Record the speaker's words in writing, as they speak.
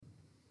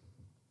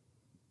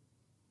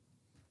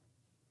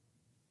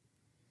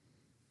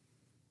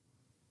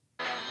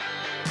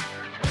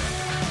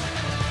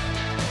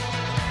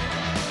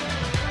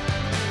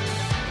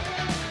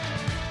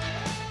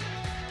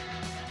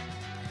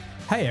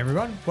Hey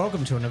everyone,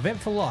 welcome to An Event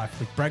for Life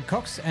with Brad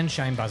Cox and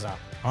Shane Buzzer.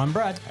 I'm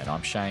Brad. And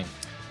I'm Shane.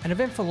 An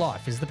Event for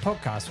Life is the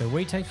podcast where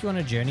we take you on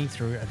a journey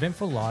through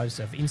eventful lives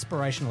of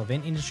inspirational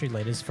event industry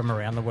leaders from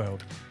around the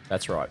world.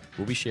 That's right.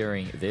 We'll be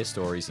sharing their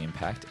stories'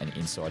 impact and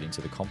insight into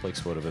the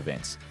complex world of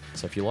events.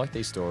 So if you like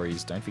these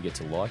stories, don't forget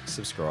to like,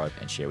 subscribe,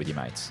 and share with your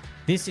mates.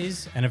 This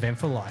is An Event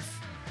for Life.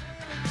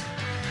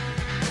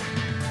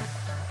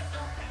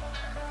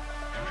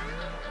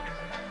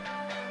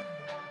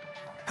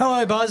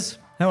 Hello, Buzz.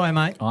 How are you,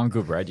 mate? I'm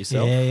good, Brad.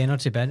 Yourself? Yeah,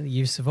 not too bad.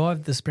 You've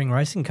survived the spring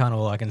racing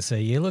carnival, I can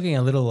see. You're looking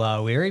a little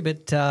weary,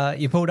 but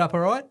you pulled up all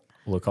right?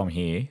 Look, I'm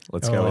here.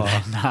 Let's go with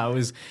that.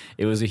 No,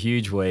 it was a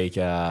huge week.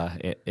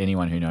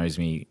 Anyone who knows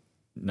me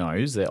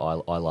knows that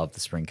I love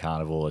the spring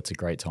carnival. It's a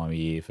great time of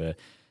year for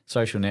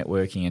social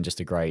networking and just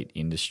a great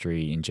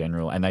industry in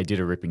general. And they did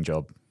a ripping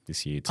job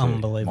this year too.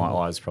 Unbelievable. My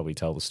eyes probably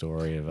tell the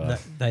story of.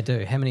 They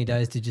do. How many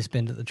days did you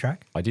spend at the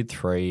track? I did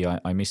 3.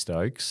 I missed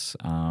Oaks.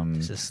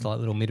 Just a slight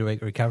little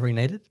midweek recovery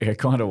needed? It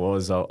kind of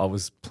was. I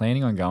was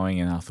planning on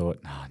going and I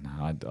thought,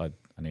 no, I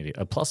need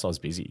it. Plus I was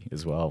busy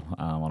as well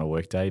on a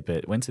work day,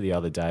 but went to the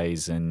other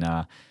days and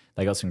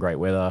they got some great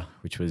weather,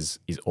 which is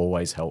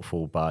always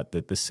helpful, but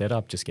the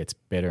setup just gets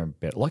better and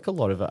better. Like a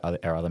lot of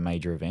our other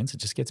major events, it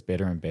just gets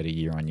better and better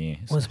year on year.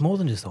 Well, it's more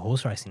than just the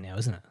horse racing now,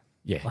 isn't it?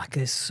 Yeah. Like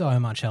there's so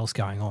much else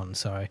going on.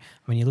 So, I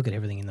mean, you look at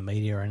everything in the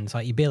media and it's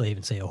like you barely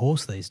even see a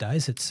horse these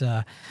days. It's,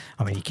 I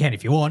mean, you can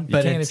if you want.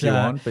 But you can if you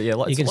want, but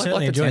yeah, you can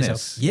certainly enjoy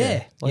tennis.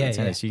 Yourself. Yeah.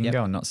 Tennis. You can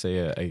go and not see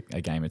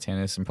a game of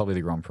tennis and probably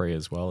the Grand Prix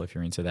as well if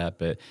you're into that.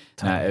 But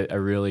a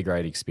really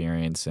great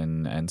experience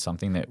and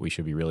something that we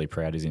should be really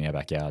proud is in our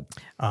backyard.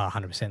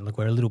 100%. Look,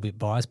 we're a little bit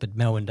biased, but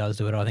Melbourne does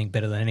do it, I think,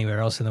 better than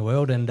anywhere else in the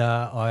world. And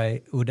I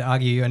would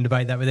argue and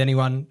debate that with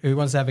anyone who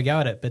wants to have a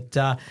go at it.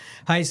 But,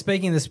 hey,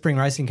 speaking of the Spring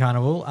Racing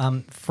Carnival,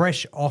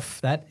 fresh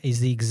off that is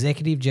the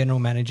Executive General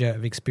Manager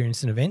of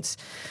Experience and Events,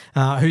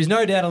 who's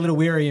no doubt a little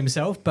weary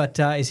himself, but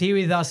is here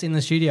with us in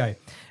the studio.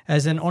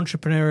 As an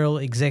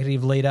entrepreneurial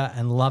executive leader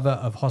and lover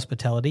of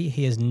hospitality,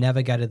 he has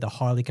navigated the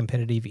highly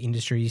competitive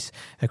industries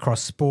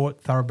across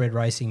sport, thoroughbred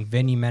racing,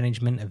 venue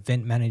management,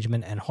 event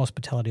management, and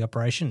hospitality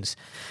operations.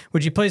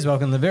 Would you please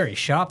welcome the very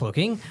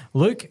sharp-looking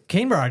Luke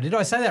Kinniburgh? Did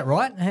I say that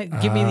right?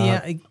 Give me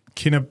the...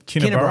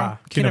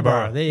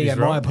 Kinniburgh. There you go.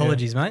 My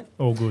apologies, mate.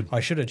 All good. I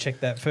should have checked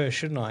that first,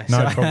 shouldn't I?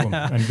 No problem.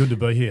 And good to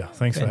be here.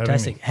 Thanks for having me.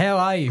 Fantastic. How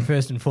are you,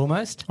 first and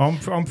foremost?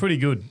 I'm pretty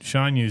good.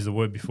 Shane used the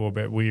word before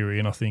about weary,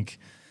 and I think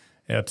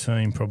our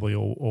team probably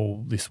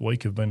all this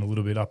week have been a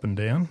little bit up and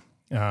down.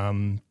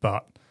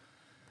 But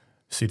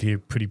sit here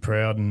pretty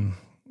proud, and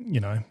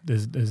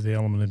there's the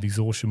element of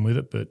exhaustion with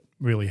it, but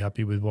really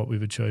happy with what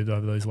we've achieved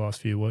over those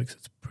last few weeks.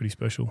 It's pretty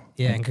special.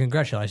 Yeah, and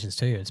congratulations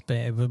to you.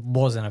 It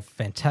wasn't a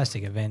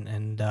fantastic event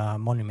and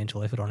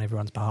monumental effort on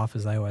everyone's behalf,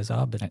 as they always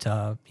are. But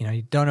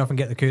you don't often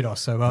get the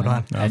kudos, so well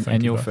done. No,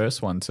 and your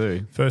first one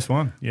too. First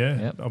one, yeah.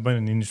 Yep. I've been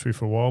in the industry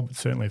for a while, but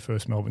certainly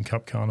first Melbourne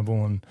Cup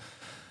Carnival, and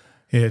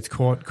yeah, it's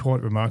quite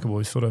remarkable.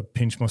 I sort of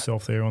pinched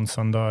myself there on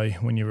Sunday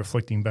when you're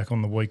reflecting back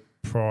on the week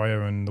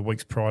prior and the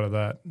weeks prior to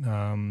that,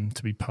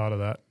 to be part of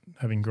that,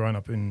 having grown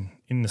up in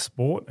the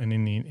sport and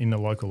in the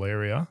local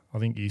area. I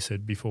think you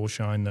said before,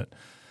 Shane, that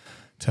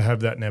to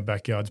have that in our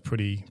backyard's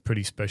pretty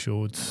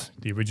special. It's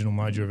the original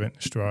major event in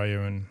Australia,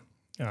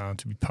 and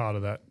to be part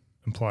of that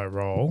and play a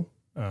role,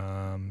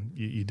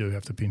 you do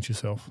have to pinch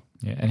yourself.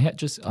 Yeah,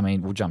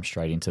 and we'll jump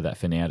straight into that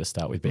for now to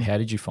start with, but how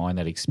did you find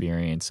that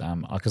experience?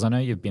 Because I know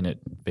you've been at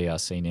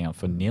BRC now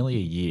for nearly a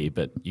year,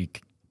 but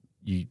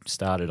you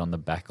started on the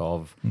back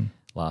of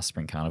last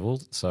Spring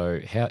Carnival. So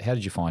how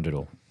did you find it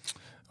all?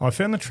 I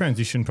found the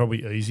transition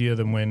probably easier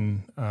than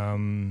when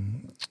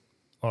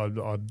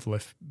I'd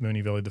left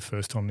Moonee Valley the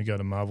first time to go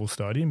to Marvel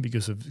Stadium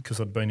because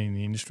I'd been in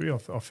the industry. I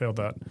felt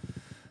that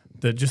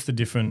just the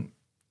different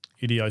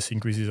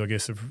idiosyncrasies, I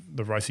guess, of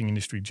the racing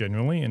industry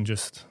generally, and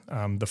just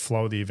the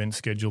flow of the event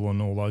schedule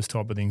and all those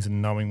type of things,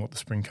 and knowing what the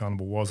Spring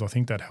Carnival was, I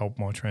think that helped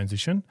my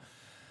transition.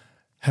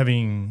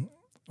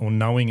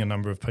 Knowing a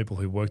number of people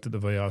who worked at the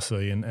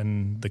VRC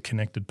and the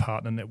connected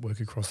partner network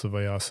across the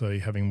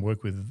VRC, having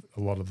worked with a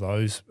lot of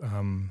those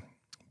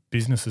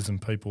businesses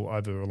and people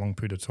over a long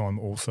period of time,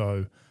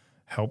 also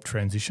helped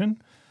transition.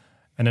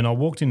 And then I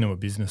walked into a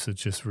business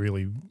that's just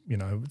really,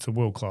 it's a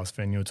world-class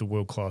venue, it's a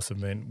world-class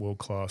event,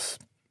 world-class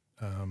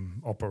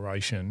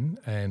operation,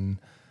 and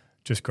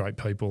just great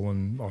people.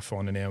 And I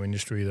find in our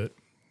industry that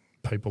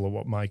people are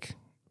what make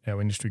our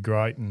industry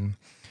great, and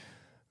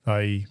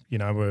they,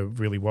 were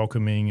really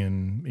welcoming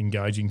and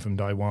engaging from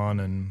day one,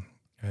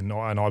 and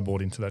I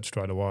bought into that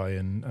straight away,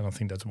 and I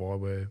think that's why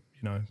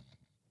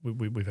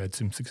we've had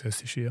some success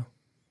this year.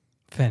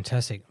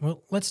 Fantastic.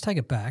 Well, let's take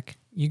it back.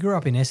 You grew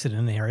up in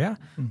Essendon area.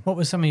 What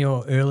were some of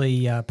your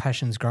early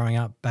passions growing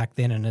up back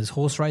then, and has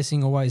horse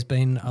racing always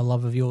been a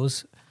love of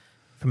yours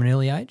from an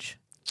early age?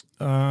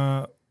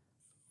 Early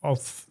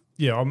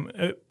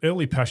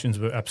passions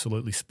were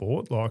absolutely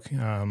sport. I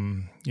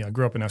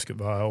grew up in Ascot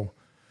Vale.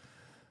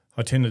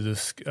 I attended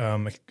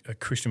a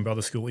Christian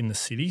Brothers school in the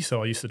city,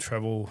 so I used to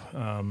travel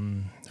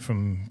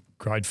from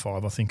grade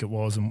 5, I think it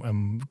was,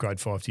 and grade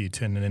 5 to year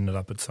 10, and ended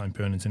up at St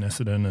Bernard's in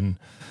Essendon. And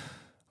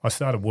I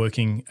started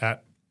working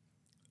at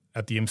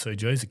the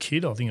MCG as a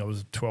kid. I think I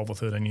was 12 or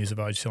 13 years of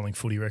age, selling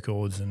footy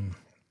records, and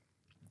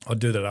I'd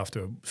do that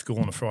after school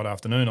on a Friday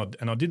afternoon.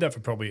 I did that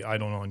for probably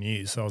 8 or 9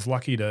 years. So I was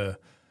lucky to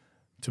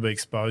be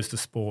exposed to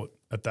sport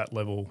at that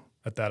level,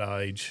 at that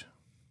age,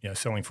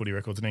 selling footy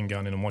records and then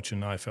going in and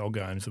watching AFL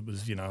games. It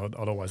was, I'd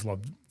always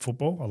loved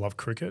football. I loved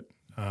cricket.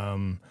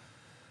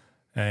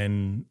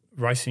 And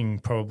racing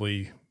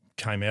probably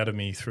came out of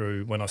me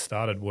through when I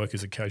started work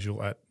as a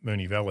casual at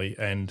Moonee Valley.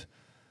 And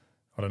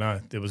I don't know,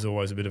 there was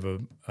always a bit of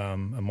a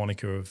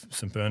moniker of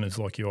St Bernard's,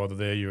 like you're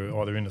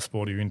either into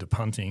sport or you're into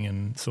punting.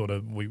 And sort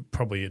of we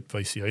probably at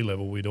VCE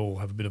level, we'd all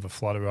have a bit of a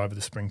flutter over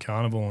the Spring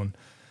Carnival.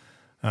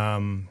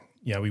 And,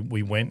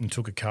 we went and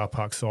took a car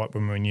park site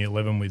when we were in year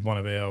 11 with one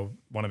of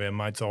our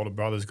mates' older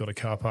brothers got a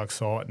car park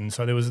site. And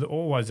so there was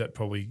always that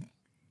probably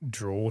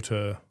draw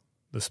to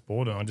the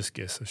sport. And I just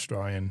guess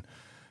Australian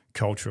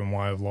culture and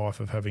way of life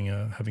of having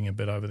a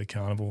bet over the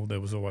carnival, there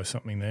was always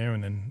something there.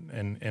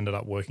 And ended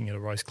up working at a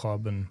race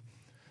club, and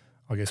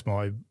I guess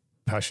my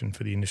passion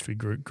for the industry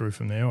grew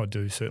from there. I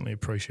do certainly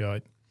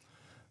appreciate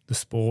the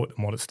sport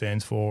and what it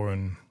stands for,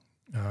 and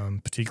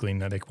particularly in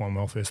that equine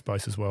welfare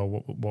space as well.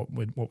 What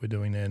we're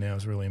doing there now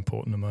is really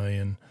important to me,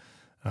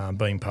 and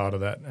being part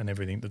of that and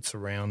everything that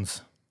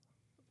surrounds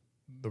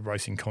the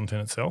racing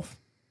content itself,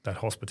 that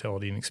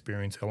hospitality and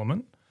experience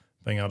element,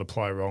 being able to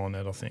play a role in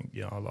that, I think,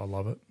 I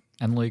love it.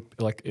 And Luke,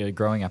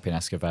 growing up in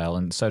Askervale,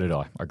 and so did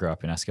I. I grew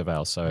up in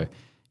Askervale, so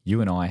you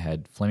and I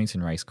had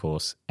Flemington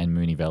Racecourse and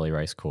Moonee Valley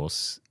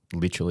Racecourse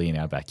literally in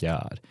our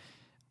backyard.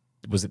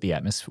 Was it the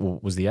atmosphere?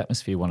 Was the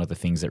atmosphere one of the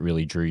things that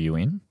really drew you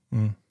in?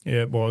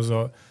 Yeah, it was.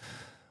 I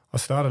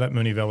started at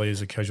Moonee Valley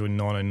as a casual in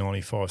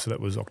 1995, so that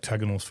was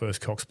Octagonal's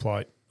first Cox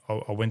Plate.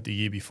 I went the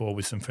year before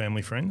with some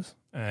family friends,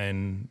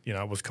 and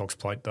it was Cox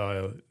Plate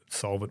Day.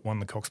 Solvit won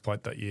the Cox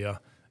Plate that year,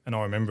 and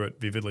I remember it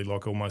vividly,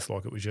 almost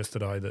like it was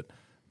yesterday.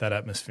 That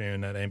atmosphere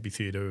and that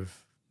amphitheatre of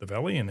the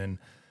valley, and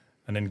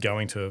then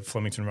going to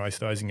Flemington race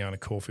days and going to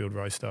Caulfield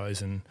race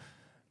days, and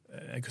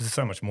because it's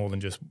so much more than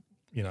just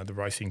the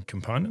racing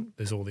component.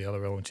 There's all the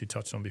other elements you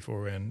touched on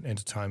before around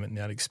entertainment and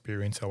that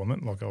experience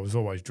element. Like I was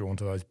always drawn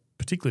to those,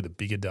 particularly the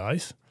bigger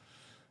days,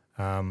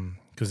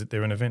 because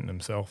they're an event in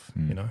themselves,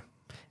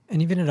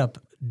 And you've ended up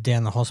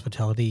down the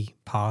hospitality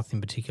path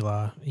in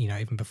particular,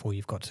 even before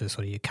you've got to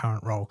sort of your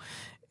current role.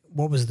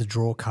 What was the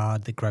draw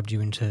card that grabbed you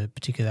into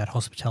particularly that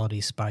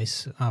hospitality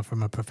space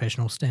from a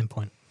professional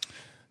standpoint?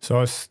 So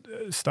I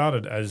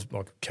started as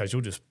like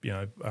casual, just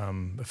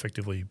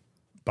effectively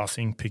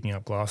bussing, picking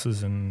up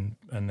glasses, and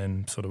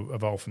then sort of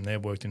evolved from there.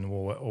 Worked in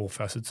all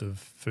facets of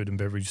food and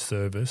beverage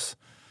service.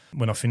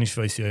 When I finished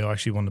VCE, I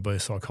actually wanted to be a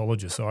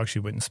psychologist, so I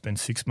actually went and spent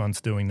 6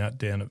 months doing that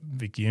down at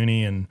Vic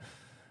Uni, and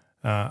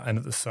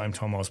at the same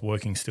time I was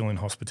working still in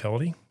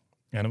hospitality,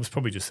 and it was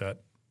probably just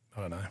that,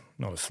 I don't know,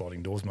 not a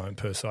sliding doors moment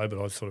per se,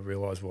 but I sort of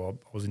realised, I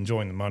was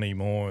enjoying the money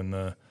more and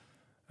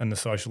the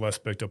social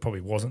aspect. I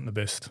probably wasn't the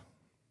best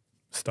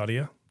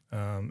studier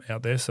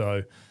out there,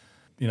 so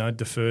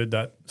deferred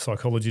that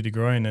psychology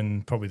degree, and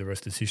then probably the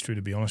rest is history,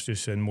 to be honest,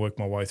 just and worked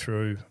my way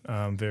through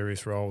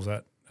various roles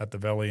at the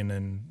Valley, and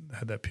then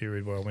had that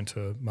period where I went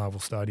to Marvel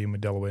Stadium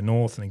with Delaware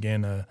North, and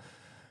again a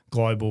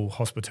global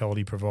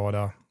hospitality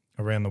provider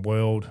around the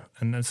world,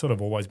 and it's sort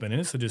of always been in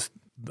it. So just,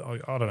 I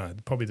don't know,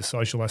 probably the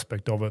social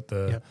aspect of it,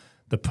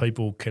 the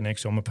people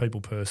connection. I'm a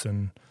people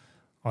person.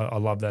 I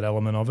love that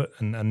element of it,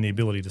 and the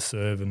ability to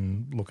serve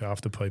and look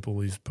after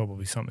people is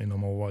probably something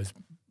I'm always,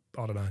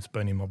 I don't know, it's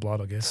been in my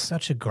blood, I guess.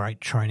 Such a great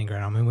training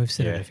ground. I mean, we've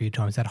said it a few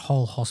times, that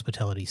whole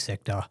hospitality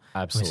sector.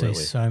 Absolutely. We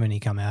see so many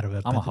come out of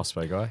it. I'm a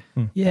hospo guy.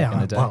 Yeah,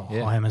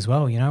 I am as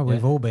well.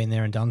 We've all been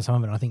there and done some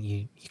of it, and I think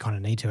you kind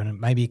of need to. And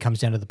maybe it comes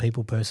down to the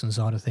people person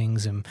side of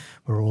things, and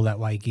we're all that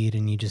way geared,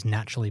 and you just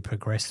naturally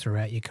progress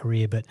throughout your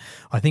career. But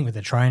I think with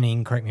the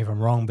training, correct me if I'm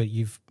wrong, but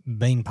you've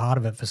been part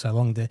of it for so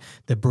long,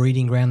 the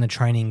breeding ground, the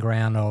training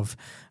ground of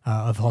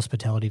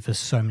hospitality for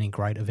so many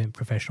great event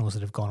professionals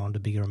that have gone on to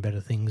bigger and better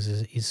things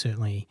is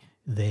certainly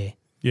there.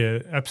 Yeah,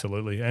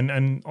 absolutely.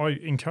 And I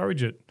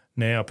encourage it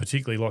now,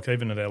 particularly like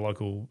even at our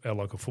local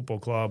football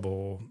club,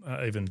 or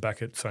even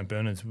back at St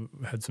Bernard's, we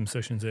had some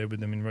sessions there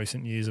with them in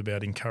recent years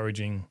about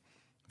encouraging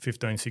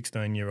 15,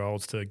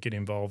 16-year-olds to get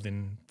involved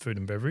in food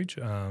and beverage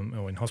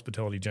or in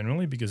hospitality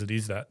generally, because it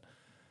is that,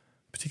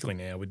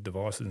 particularly now with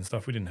devices and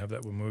stuff. We didn't have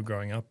that when we were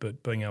growing up,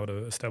 but being able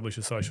to establish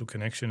a social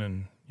connection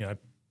and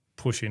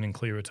push in and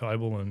clear a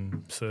table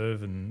and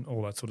serve and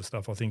all that sort of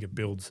stuff, I think it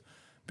builds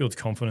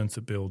confidence,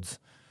 it builds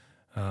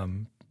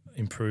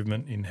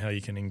improvement in how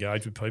you can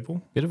engage with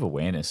people. Bit of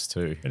awareness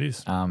too. It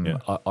is.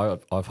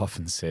 I've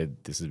often said,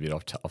 this is a bit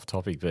off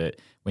topic, but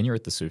when you're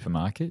at the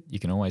supermarket, you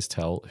can always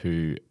tell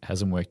who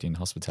hasn't worked in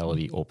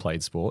hospitality or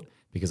played sport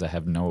because they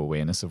have no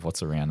awareness of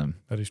what's around them.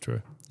 That is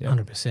true.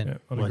 100%. Yeah,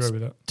 I'd agree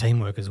with that.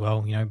 Teamwork as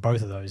well,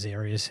 both of those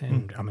areas.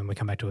 And I mean, we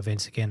come back to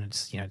events again.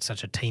 It's it's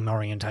such a team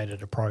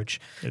orientated approach.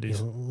 It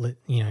is.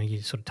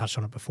 You sort of touched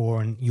on it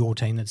before, and your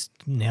team that's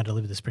now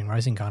delivered the Spring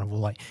Racing Carnival,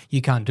 like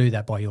you can't do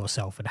that by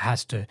yourself. It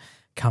has to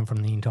come from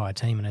the entire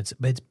team, and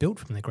it's built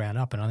from the ground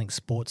up. And I think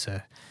sports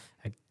are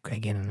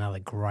again another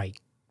great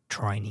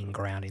training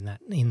ground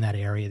in that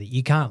area that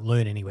you can't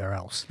learn anywhere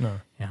else. No.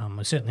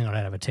 We're certainly not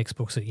out of a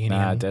textbooks at uni.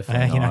 Nah,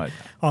 definitely not.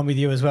 I'm with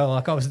you as well.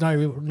 Like I was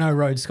no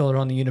Rhodes Scholar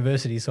on the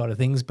university side of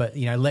things, but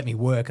let me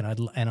work and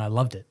I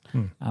loved it.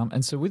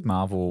 And so with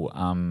Marvel,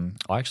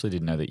 I actually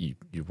didn't know that you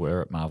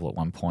were at Marvel at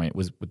one point.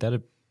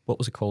 What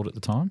was it called at the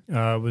time?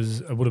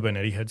 It would have been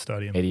Etihad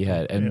Stadium.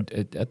 Etihad.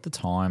 And at the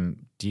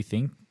time, do you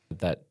think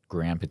that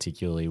ground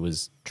particularly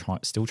was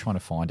still trying to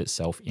find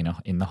itself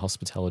in the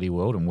hospitality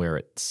world and where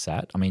it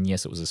sat? I mean,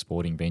 yes, it was a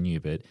sporting venue,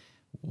 but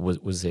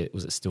was it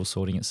still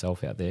sorting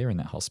itself out there in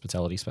that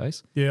hospitality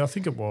space? Yeah, I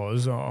think it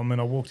was. I mean,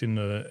 I walked in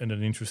at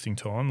an interesting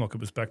time. Like it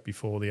was back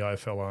before the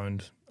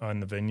AFL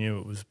owned the venue.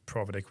 It was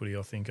private equity,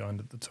 I think, owned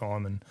at the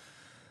time. And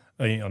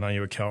I know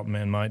you're a Carlton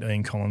man, mate.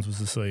 Ian Collins was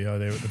the CEO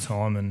there at the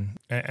time,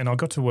 and I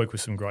got to work with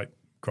some great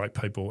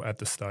people at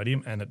the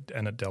stadium and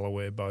at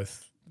Delaware,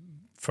 both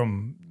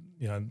from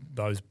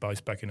those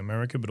based back in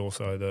America, but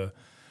also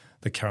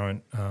the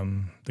current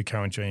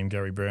GM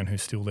Gary Brown,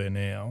 who's still there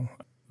now.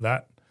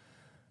 That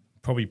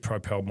probably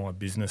propelled my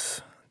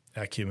business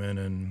acumen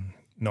and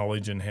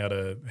knowledge and how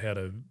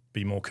to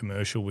be more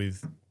commercial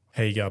with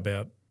how you go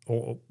about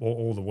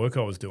all the work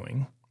I was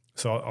doing.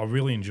 So I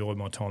really enjoyed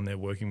my time there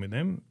working with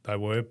them. They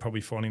were probably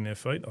finding their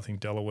feet. I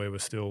think Delaware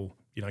was still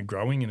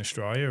growing in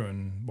Australia,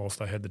 and whilst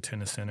they had the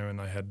tennis centre and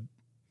they had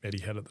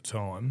Etihad at the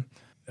time.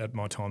 At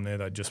my time there,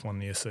 they'd just won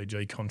the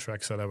SCG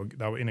contract, so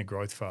they were in a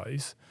growth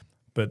phase,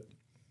 but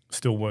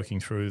still working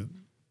through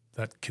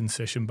that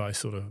concession-based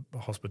sort of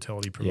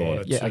hospitality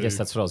provider. Yeah, I guess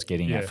that's what I was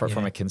getting at.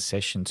 From a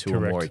concession to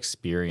Correct. A more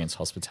experienced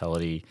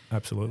hospitality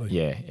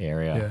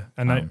area.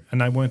 Yeah,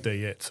 and they weren't there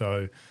yet.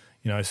 So,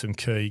 some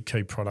key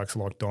products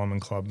like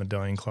Diamond Club,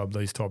 Medallion Club,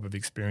 these type of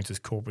experiences,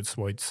 corporate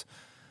suites.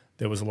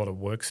 There was a lot of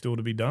work still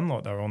to be done.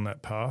 Like they were on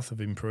that path of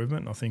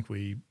improvement, and I think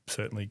we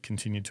certainly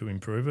continued to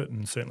improve it.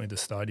 And certainly the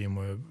stadium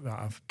were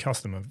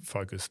customer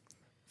focused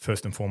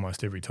first and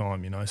foremost every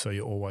time. So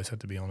you always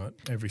had to be on it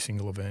every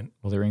single event.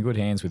 Well, they're in good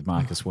hands with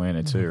Marcus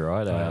Werner too,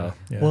 right?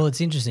 Well,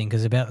 it's interesting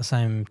because about the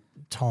same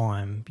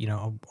time,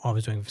 I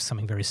was doing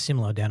something very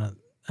similar down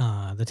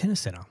at the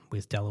tennis centre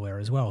with Delaware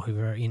as well, who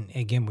were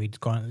we'd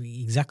gone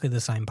exactly the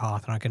same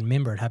path, and I can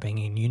remember it happening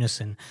in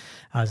unison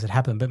as it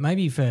happened. But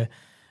maybe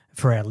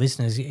for our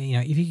listeners, if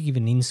you could give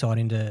an insight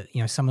into,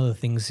 some of the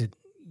things that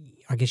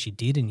I guess you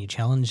did and you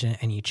challenged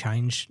and you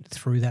changed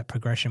through that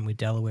progression with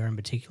Delaware in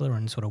particular,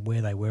 and sort of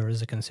where they were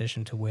as a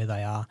concession to where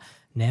they are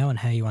now and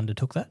how you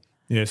undertook that.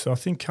 Yeah, so I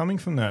think coming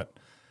from that,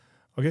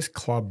 I guess,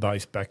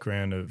 club-based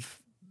background of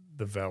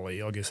the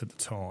Valley, I guess at the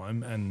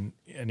time, and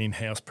an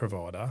in-house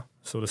provider,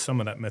 sort of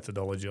some of that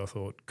methodology I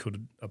thought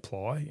could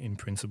apply in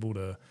principle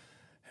to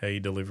how you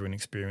deliver an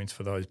experience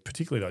for those,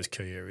 particularly those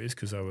key areas,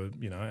 because they were,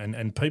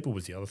 and people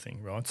was the other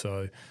thing, right?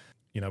 So,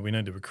 we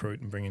need to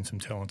recruit and bring in some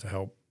talent to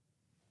help,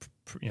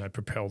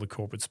 propel the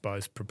corporate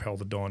space, propel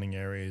the dining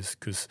areas,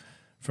 because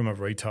from a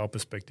retail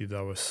perspective,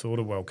 they were sort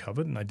of well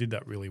covered, and they did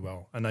that really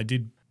well. And they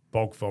did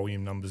bulk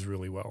volume numbers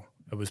really well.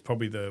 It was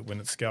probably when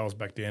it scales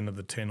back down to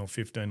the 10 or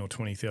 15 or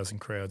 20,000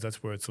 crowds,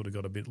 that's where it sort of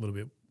got a little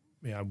bit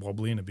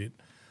wobbly and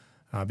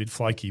a bit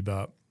flaky,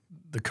 but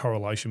the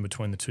correlation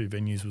between the two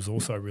venues was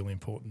also really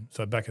important.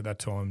 So back at that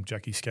time,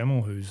 Jackie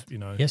Scammell, who's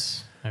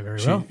yes, very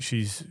well.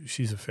 She's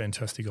a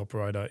fantastic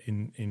operator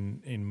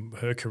in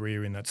her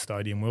career in that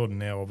stadium world, and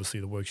now obviously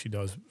the work she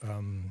does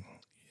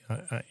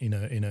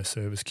in her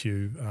service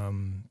queue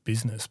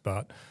business.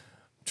 But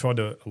tried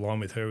to align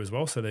with her as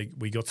well, so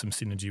we got some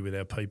synergy with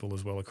our people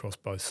as well across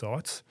both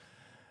sites.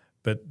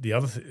 But the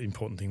other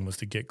important thing was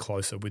to get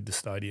closer with the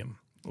stadium.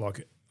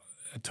 Like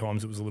at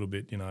times it was a little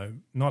bit,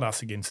 not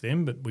us against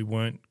them, but we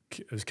weren't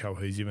as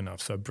cohesive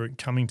enough. So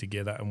coming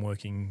together and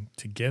working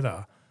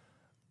together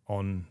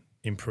on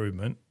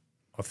improvement,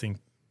 I think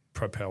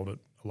propelled it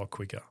a lot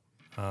quicker,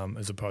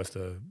 as opposed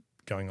to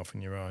going off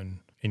in your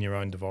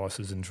own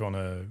devices and trying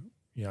to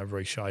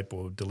reshape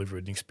or deliver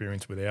an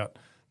experience without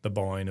the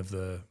buy-in of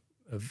the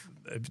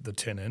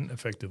tenant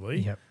effectively.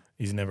 Yep.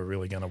 Is never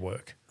really going to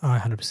work. I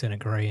 100%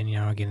 agree. And,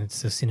 again,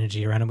 it's the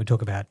synergy around it. We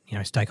talk about,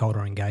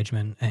 stakeholder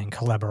engagement and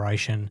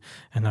collaboration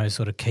and those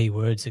sort of key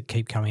words that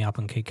keep coming up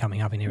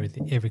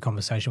in every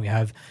conversation we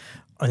have.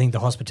 I think the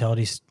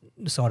hospitality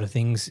side of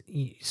things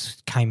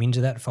came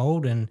into that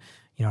fold, and,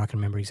 I can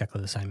remember exactly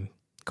the same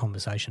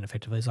conversation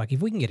effectively. It's like,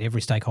 if we can get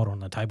every stakeholder on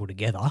the table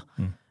together,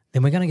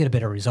 then we're going to get a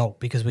better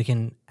result, because we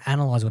can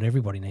analyse what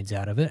everybody needs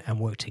out of it and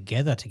work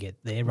together to get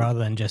there, rather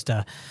than just,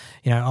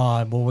 we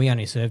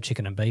only serve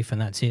chicken and beef and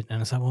that's it.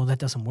 And it's like, well, that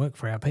doesn't work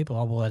for our people.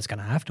 Oh, well, that's going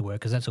to have to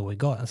work because that's all we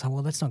got. And it's like,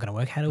 well, that's not going to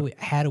work.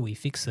 How do we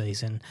fix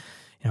these? And,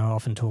 I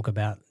often talk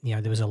about,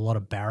 there was a lot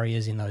of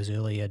barriers in those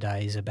earlier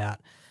days about,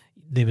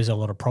 there was a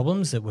lot of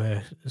problems that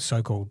were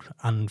so-called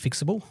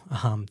unfixable.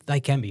 They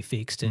can be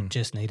fixed. It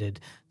just needed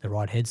the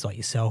right heads like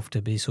yourself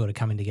to be sort of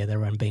coming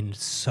together and being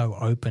so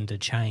open to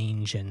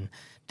change and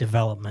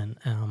development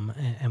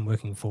and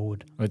working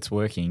forward. It's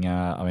working.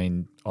 I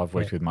mean, I've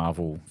worked with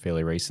Marvel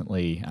fairly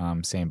recently.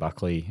 Sam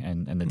Buckley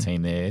and the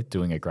team there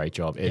doing a great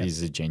job. It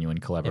is a genuine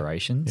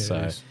collaboration. Yeah,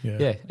 so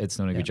it's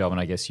doing a good job. And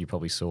I guess you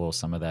probably saw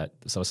some of that,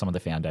 some of the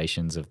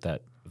foundations of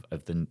that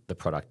of the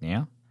product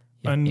now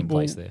in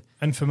place there.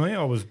 And for me,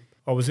 I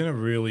was in a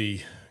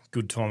really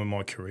good time in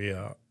my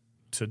career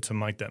to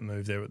make that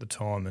move there at the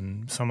time.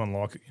 And someone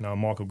like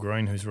Michael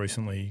Green, who's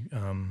recently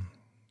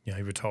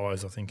he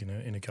retires, I think,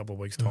 in a couple of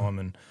weeks' time,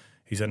 and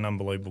he's had an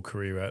unbelievable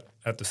career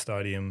at the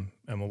stadium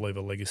and will leave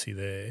a legacy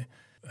there.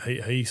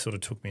 He sort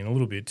of took me in a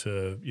little bit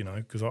to,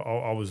 because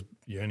I was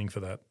yearning for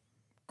that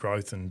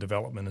growth and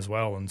development as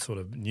well, and sort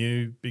of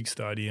new, big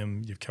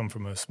stadium. You've come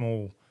from a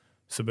small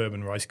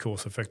suburban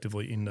racecourse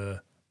effectively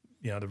into,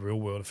 the real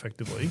world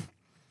effectively.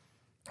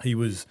 He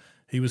was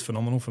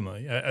phenomenal for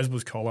me, as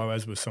was Colo,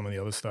 as was some of the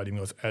other stadium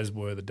guys, as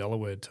were the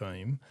Delaware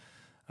team.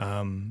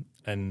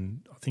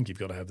 And I think you've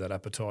got to have that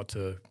appetite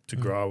to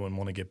grow and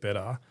want to get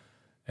better.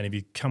 And if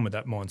you come with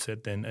that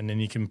mindset, then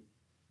you can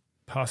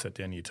pass that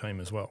down to your team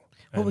as well.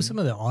 What were some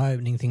of the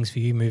eye-opening things for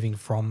you moving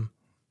from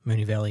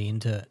Moonee Valley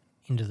into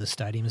the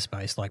stadium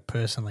space? Like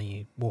personally,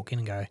 you walk in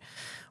and go,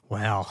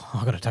 wow,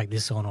 I've got to take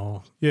this on.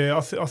 Or yeah,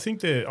 I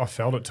think I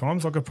felt at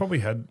times like I probably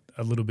had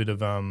a little bit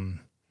of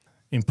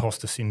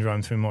imposter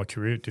syndrome through my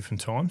career at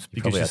different times.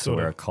 You probably had to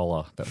wear a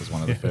collar. That was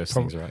one of the first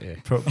things, right?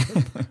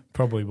 Yeah,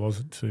 probably was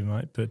it too,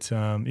 mate. But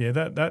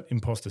that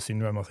imposter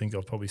syndrome, I think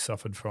I've probably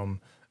suffered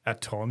from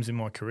at times in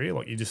my career.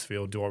 Like you just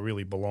feel, do I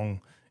really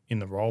belong in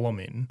the role I'm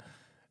in?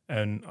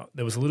 And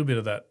there was a little bit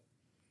of that,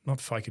 not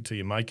fake it till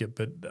you make it,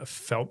 but I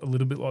felt a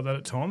little bit like that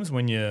at times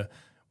when you're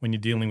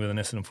dealing with an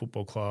Essendon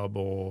Football Club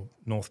or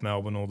North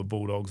Melbourne or the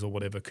Bulldogs or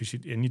whatever,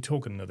 and you're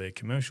talking to their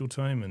commercial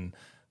team and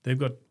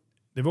they've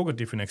all got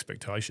different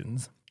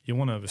expectations. You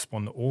want to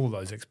respond to all of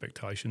those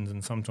expectations,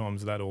 and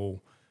sometimes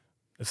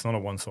it's not a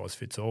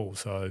one-size-fits-all.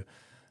 So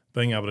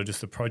being able to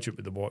just approach it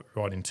with the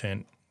right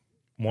intent,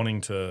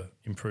 wanting to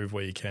improve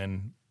where you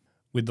can,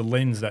 with the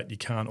lens that you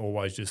can't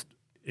always just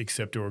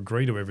accept or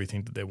agree to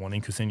everything that they're wanting,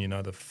 because then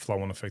the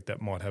flow-on effect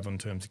that might have in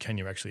terms of can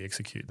you actually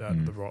execute that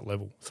at the right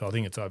level. So I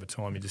think it's over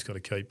time. You just got to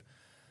keep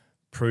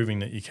proving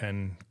that you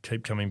can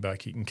keep coming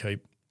back, you can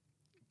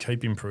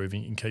keep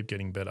improving, you can keep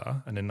getting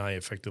better, and then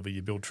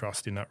you build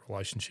trust in that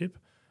relationship,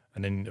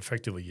 and then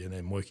effectively you're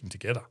then working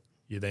together.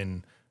 You're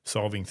then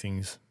solving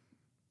things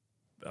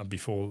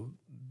before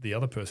the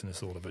other person has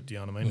thought of it. Do you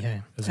know what I mean?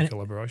 Yeah. As a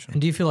collaboration.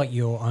 And do you feel like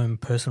your own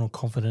personal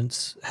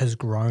confidence has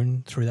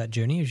grown through that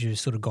journey as you've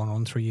sort of gone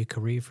on through your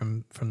career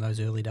from those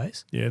early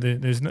days? Yeah,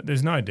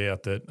 there's no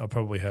doubt that I've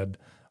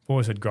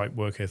always had great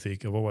work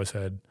ethic. I've always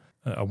had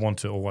I want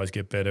to always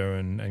get better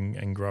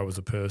and grow as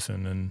a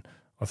person. And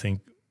I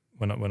think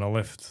when I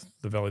left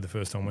the Valley the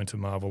first time, I went to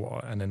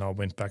Marvel, and then I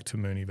went back to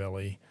Moonee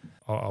Valley,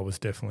 I was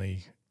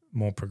definitely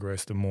more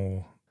progressed and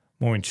more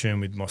in tune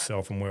with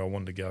myself and where I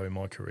wanted to go in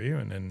my career.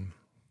 And then,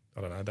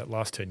 I don't know, that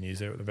last 10 years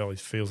there at the Valley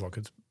feels like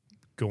it's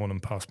gone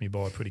and passed me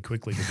by pretty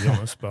quickly, to be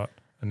honest,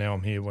 and now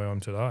I'm here where I'm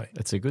today.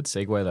 It's a good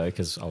segue though,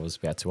 because I was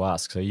about to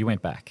ask. So you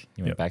went back.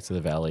 You went back to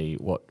the Valley.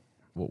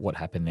 What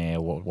happened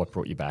there? What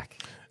brought you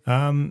back?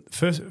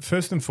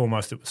 First and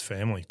foremost, it was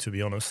family, to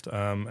be honest.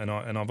 And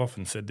I've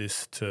often said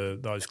this to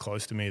those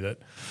close to me, that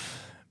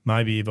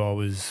maybe if I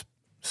was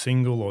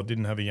single or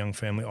didn't have a young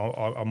family,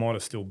 I might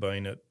have still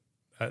been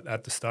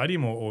at the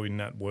stadium or in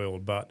that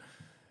world. But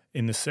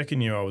in the second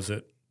year I was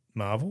at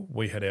Marvel,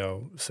 we had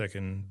our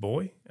second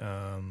boy,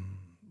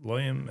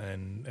 Liam,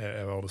 and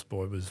our oldest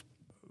boy was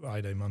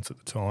 18 months at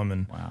the time.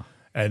 And wow.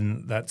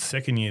 And that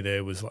second year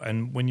there was,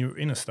 and when you're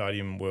in a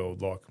stadium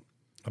world, like,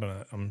 I don't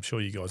know, I'm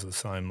sure you guys are the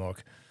same,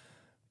 like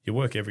you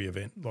work every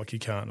event. Like you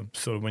can't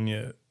sort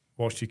of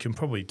whilst you can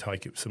probably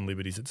take some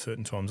liberties at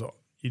certain times,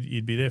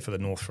 you'd be there for the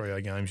North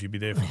Freo games, you'd be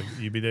there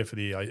for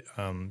the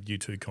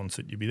U2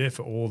 concert, you'd be there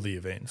for all the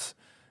events.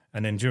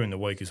 And then during the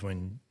week is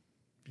when,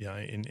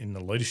 in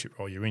the leadership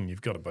role you're in,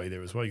 you've got to be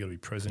there as well. You've got to be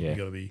present. You've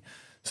got to be.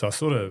 So I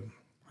sort of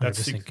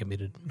 100%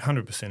 committed,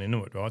 100%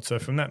 into it, right? So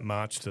from that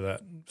March to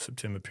that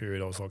September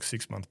period, I was like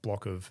 6-month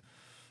block of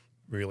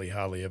really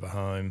hardly ever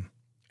home,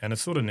 and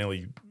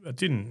it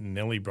didn't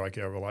nearly break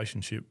our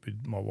relationship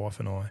with my wife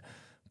and I,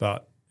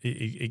 but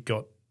it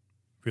got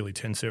really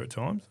tense there at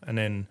times. And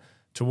then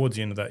towards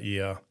the end of that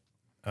year,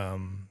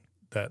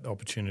 that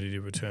opportunity to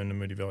return to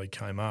Moonee Valley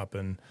came up,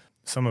 and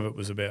some of it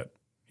was about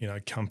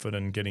comfort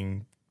and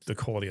getting the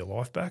quality of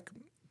life back.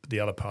 But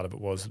the other part of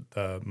it was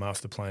the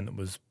master plan that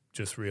was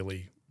just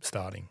really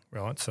starting,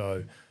 right?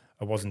 So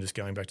I wasn't just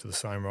going back to the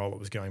same role, it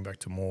was going back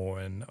to more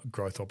and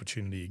growth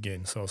opportunity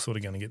again. So I was sort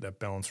of going to get that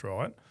balance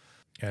right.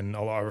 And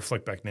I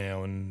reflect back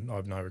now and I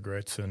have no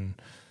regrets, and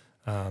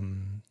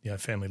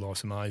family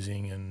life's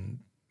amazing,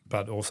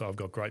 but also I've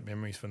got great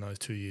memories from those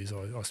 2 years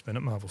I spent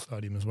at Marvel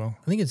Stadium as well.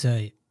 I think it's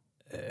a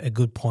a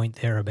good point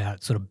there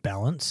about sort of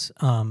balance.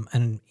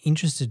 And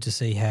interested to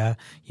see how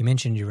you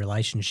mentioned your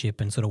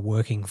relationship and sort of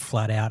working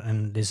flat out.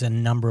 And there's a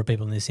number of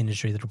people in this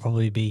industry that will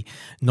probably be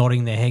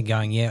nodding their head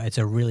going, yeah, it's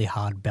a really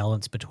hard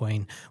balance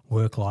between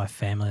work life,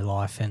 family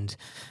life,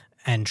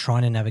 and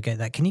trying to navigate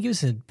that. Can you give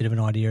us a bit of an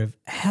idea of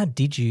how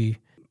did you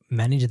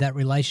manage that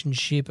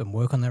relationship and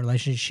work on that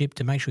relationship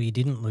to make sure you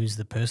didn't lose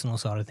the personal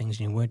side of things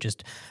and you weren't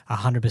just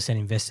 100%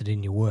 invested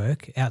in your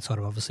work outside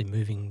of obviously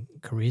moving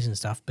careers and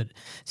stuff, but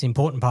it's an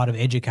important part of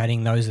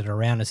educating those that are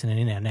around us and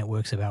in our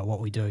networks about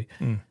what we do.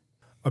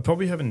 I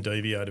probably haven't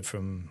deviated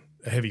from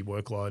a heavy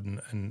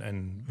workload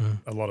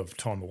and a lot of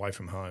time away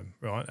from home,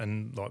 right?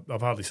 And like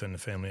I've hardly seen the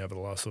family over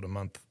the last sort of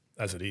month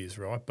as it is,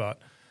 right?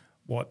 But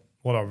what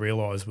I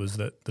realised was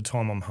that the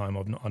time I'm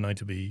home, I need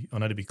to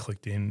be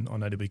clicked in, I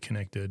need to be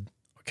connected.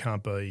 I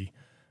can't be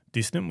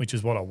distant, which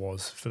is what I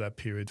was for that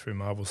period through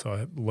Marvel.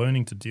 So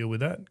learning to deal with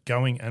that,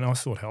 and I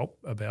sought help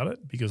about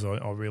it because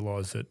I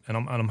realised that, and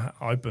I'm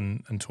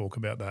open and talk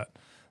about that.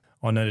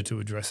 I needed to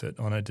address it.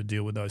 I needed to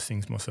deal with those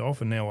things myself,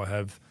 and now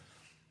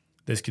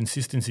there's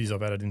consistencies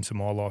I've added into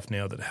my life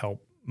now that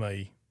help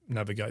me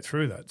navigate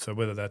through that. So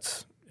whether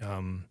that's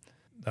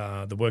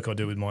the work I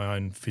do with my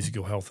own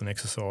physical health and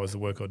exercise, the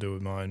work I do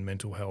with my own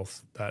mental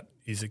health, that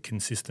is a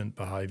consistent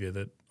behaviour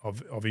that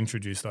I've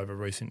introduced over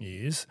recent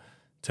years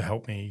to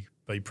help me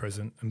be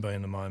present and be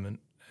in the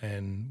moment.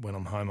 And when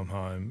I'm home, I'm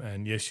home.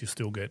 And yes, you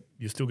still get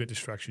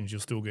distractions.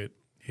 You'll still get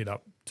hit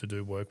up to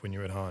do work when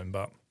you're at home.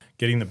 But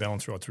getting the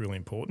balance right is really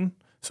important.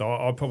 So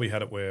I probably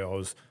had it where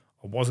I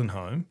wasn't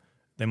home.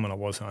 Then when I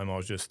was home, I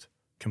was just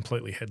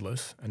completely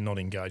headless and not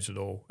engaged at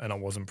all, and I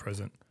wasn't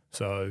present.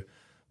 So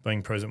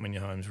being present when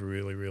you're home is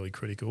really, really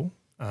critical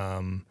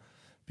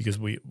because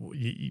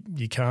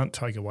you can't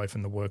take away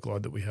from the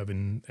workload that we have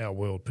in our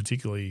world,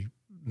 particularly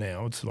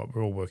now. It's like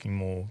we're all working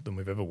more than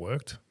we've ever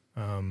worked.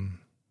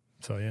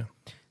 So, yeah.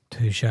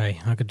 Touche.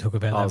 I could talk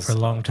about that for a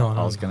long time.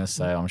 I was going to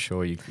say, I'm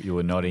sure you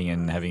were nodding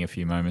and having a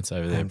few moments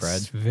over there, Brad.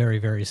 It's very,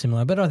 very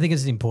similar. But I think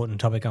it's an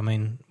important topic. I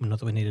mean, not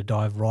that we need to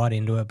dive right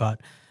into it,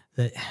 but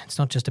it's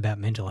not just about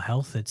mental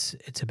health.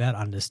 It's about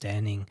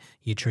understanding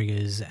your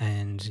triggers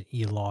and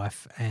your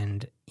life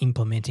and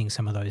implementing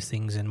some of those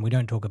things. And we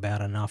don't talk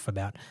about enough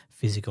about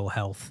physical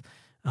health,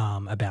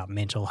 about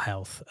mental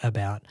health,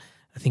 about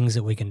things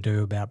that we can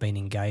do about being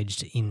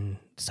engaged in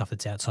stuff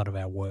that's outside of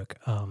our work.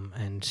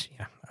 And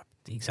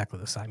exactly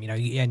the same,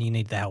 and you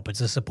need the help.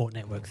 It's a support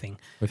network thing.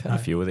 We've had a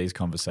few of these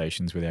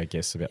conversations with our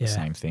guests about the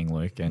same thing,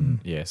 Luke.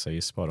 And so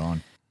you're spot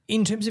on.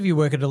 In terms of your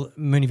work at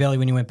Moonee Valley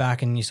when you went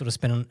back and you sort of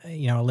spent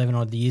 11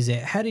 odd years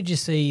there, how did you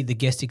see the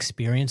guest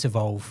experience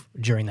evolve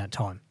during that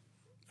time?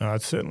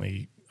 It's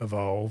certainly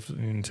evolved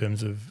in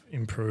terms of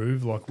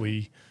improve. Like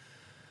we,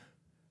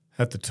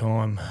 at the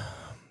time,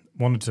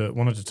 wanted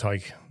to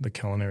take the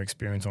culinary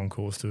experience on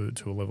course to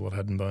a level it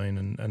hadn't been,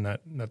 and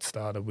that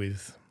started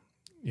with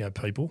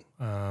people.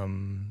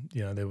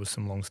 There was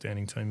some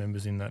long-standing team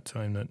members in that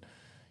team that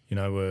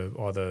were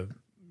either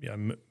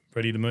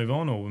ready to move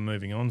on or were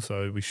moving on.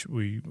 So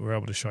we were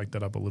able to shake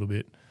that up a little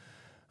bit,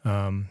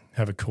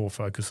 have a core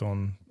focus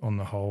on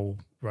the whole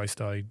race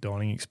day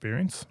dining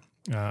experience.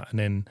 And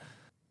then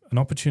an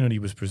opportunity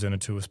was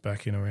presented to us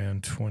back in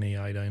around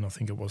 2018, I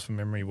think it was from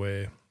memory,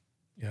 where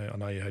I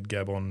know you had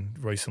Gab on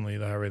recently.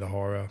 The Harry the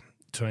Horror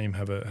team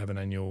have an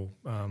annual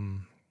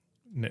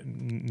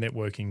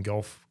networking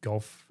golf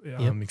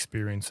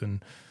experience,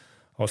 and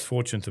I was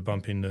fortunate to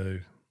bump into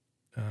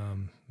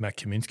Matt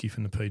Kaminsky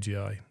from the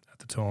PGA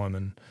the time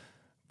and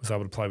was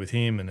able to play with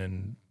him, and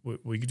then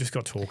we just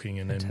got talking,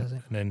 and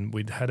then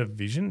we'd had a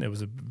vision. There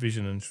was a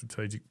vision and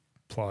strategic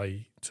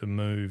play to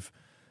move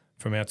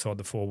from outside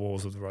the four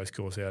walls of the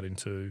racecourse out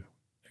into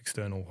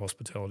external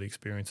hospitality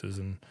experiences,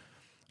 and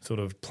sort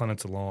of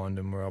planets aligned,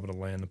 and we're able to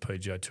land the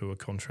PGA Tour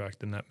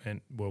contract, and that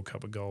meant World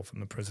Cup of Golf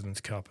and the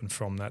President's Cup, and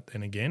from that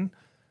then again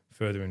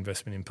further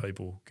investment in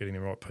people, getting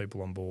the right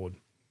people on board,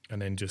 and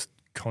then just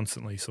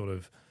constantly sort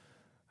of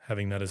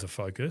having that as a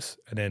focus,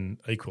 and then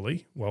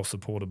equally well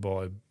supported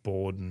by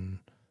board and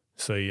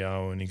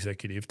CEO and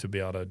executive to be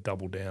able to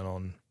double down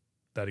on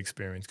that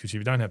experience. Because if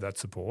you don't have that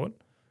support,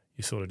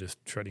 you're sort of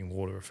just treading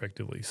water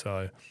effectively.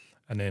 So,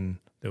 and then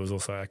there was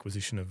also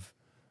acquisition of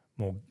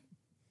more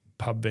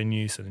pub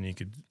venues, so then you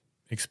could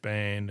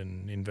expand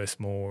and invest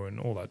more and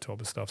all that type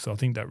of stuff. So I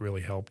think that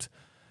really helped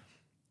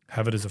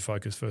have it as a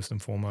focus first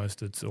and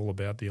foremost. It's all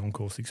about the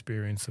on-course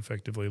experience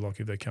effectively.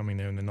 Like if they're coming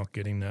there and they're not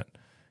getting that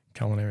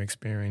culinary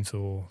experience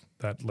or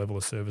that level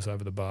of service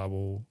over the bar,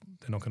 well,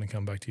 they're not going to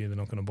come back to you. They're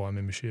not going to buy a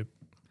membership.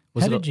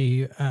 How did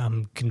you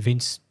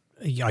convince,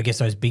 I guess,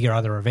 those bigger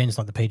other events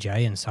like the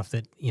PGA and stuff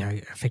that,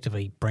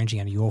 effectively branching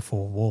out of your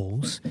four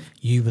walls,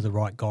 you were the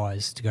right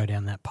guys to go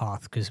down that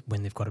path? Because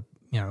when they've got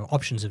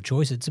options of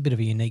choice, it's a bit of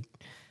a unique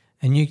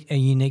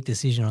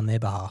decision on their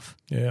behalf.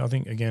 Yeah, I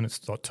think, again,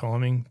 it's like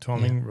timing.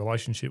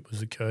 Relationship was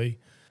the key.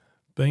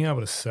 Being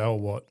able to sell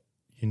what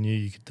you knew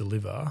you could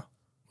deliver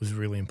was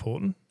really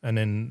important. And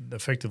then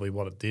effectively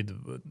what it did,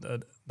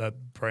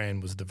 that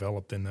brand was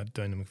developed, and that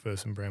Dean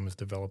McPherson brand was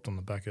developed on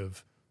the back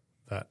of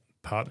that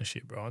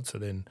partnership, right? So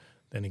then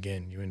then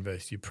again, you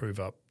invest, you prove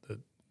up that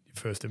your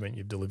first event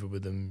you've delivered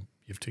with them,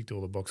 you've ticked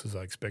all the boxes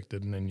they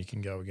expected, and then you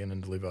can go again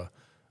and deliver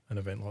an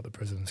event like the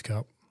President's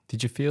Cup.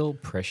 Did you feel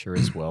pressure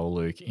as well,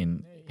 Luke,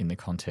 in the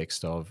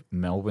context of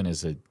Melbourne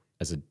as a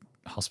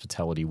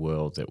hospitality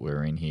world that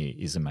we're in here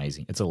is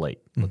amazing. It's elite.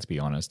 Let's be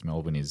honest.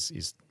 Melbourne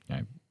is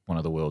one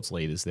of the world's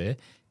leaders there.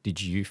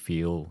 Did you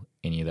feel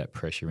any of that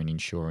pressure in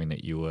ensuring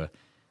that you were,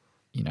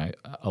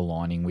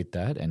 aligning with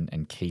that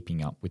and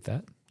keeping up with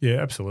that?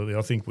 Yeah, absolutely.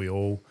 I think we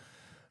all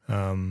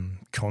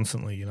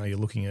constantly, you're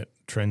looking at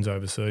trends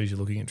overseas, you're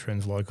looking at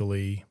trends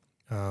locally.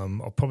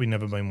 I've probably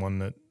never been one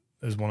that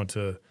has wanted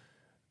to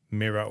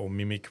mirror or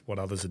mimic what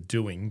others are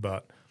doing,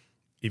 but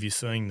if you're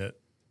seeing that,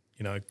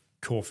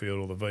 Caulfield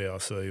or the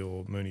VRC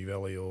or Moonee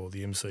Valley or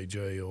the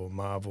MCG or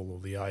Marvel or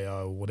the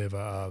AO or whatever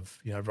have,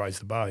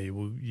 raised the bar here,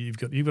 well, you've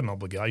got an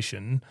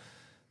obligation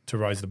to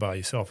raise the bar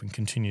yourself and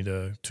continue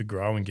to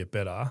grow and get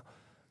better.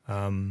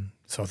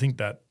 So I think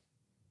that,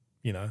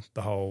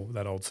 that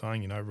old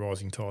saying,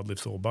 rising tide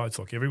lifts all boats.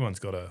 Like everyone's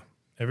got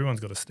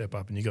to step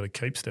up, and you've got to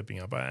keep stepping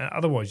up.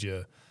 Otherwise,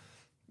 you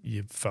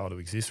fail to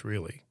exist,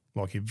 really.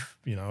 Like if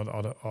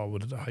I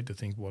would hate to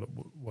think what it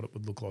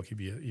would look like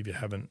if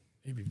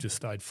you've just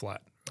stayed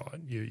flat.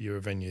 Right? You're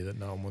a venue that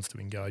no one wants to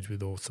engage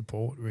with or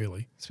support,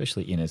 really.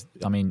 Especially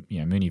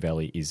Moonee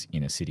Valley is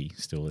in a city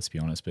still, let's be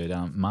honest.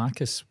 But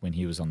Marcus, when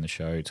he was on the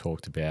show,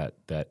 talked about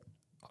that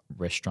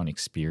restaurant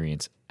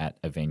experience at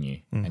a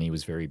venue, and he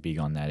was very big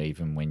on that,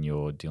 even when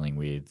you're dealing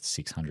with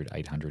 600,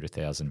 800,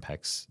 1,000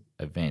 packs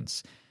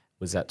events.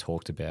 Was that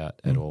talked about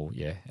at all?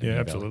 Yeah. Yeah,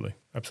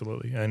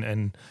 absolutely.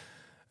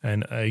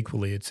 And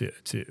equally, it's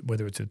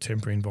whether it's a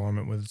temporary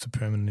environment, whether it's a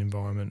permanent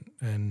environment,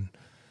 and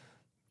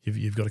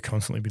you've got to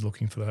constantly be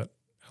looking for that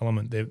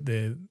element.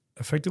 They're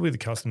effectively the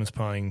customer's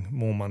paying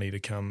more money to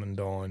come and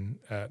dine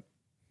at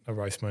a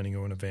race meeting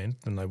or an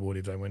event than they would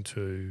if they went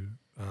to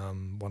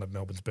one of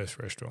Melbourne's best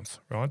restaurants,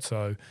 right?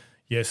 So,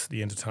 yes,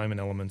 the entertainment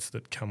elements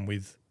that come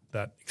with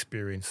that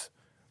experience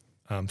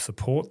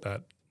support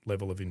that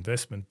level of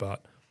investment,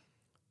 but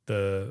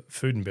the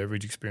food and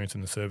beverage experience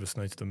and the service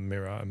needs to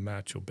mirror and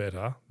match or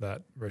better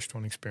that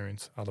restaurant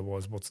experience.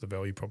 Otherwise, what's the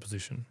value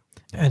proposition?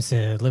 And it's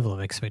a level of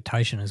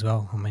expectation as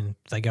well. I mean,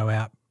 they go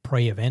out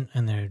pre-event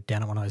and they're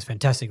down at one of those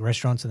fantastic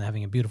restaurants and they're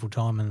having a beautiful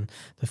time and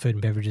the food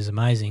and beverage is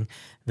amazing.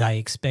 They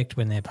expect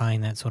when they're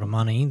paying that sort of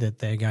money that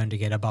they're going to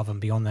get above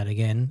and beyond that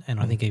again. And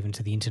I think even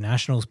to the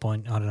internationals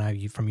point, I don't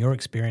know from your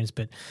experience,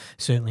 but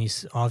certainly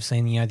I've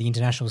seen the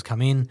internationals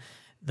come in.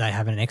 They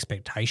have an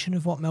expectation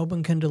of what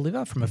Melbourne can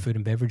deliver from a food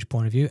and beverage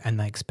point of view, and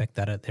they expect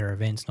that at their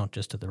events, not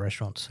just at the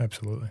restaurants.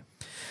 Absolutely.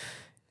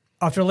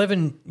 After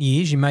 11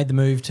 years, you made the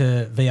move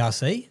to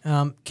VRC.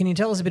 Can you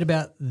tell us a bit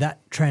about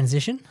that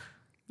transition?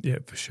 Yeah,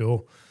 for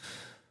sure.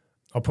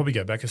 I'll probably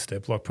go back a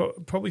step. Like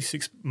probably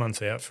 6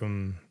 months out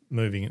from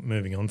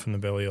moving on from the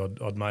Valley,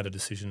 I'd made a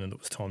decision that it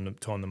was time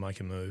to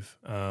make a move.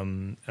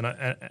 And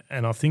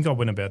I think I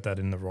went about that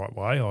in the right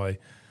way.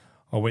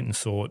 I went and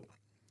sought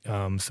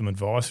some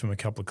advice from a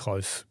couple of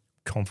close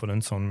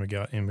confidants in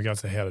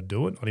regards to how to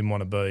do it. I didn't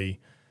want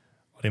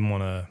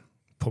to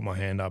put my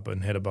hand up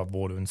and head above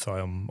water and say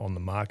I'm on the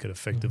market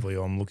effectively.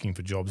 I'm looking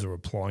for jobs or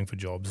applying for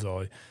jobs.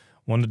 I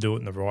wanted to do it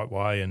in the right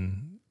way,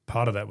 and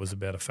part of that was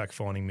about a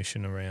fact-finding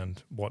mission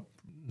around what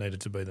needed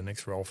to be the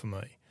next role for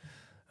me.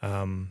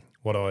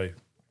 What I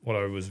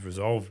was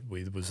resolved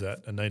with was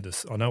that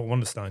I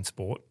wanted to stay in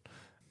sport,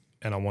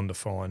 and I wanted to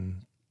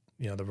find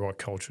the right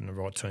culture and the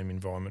right team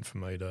environment for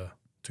me to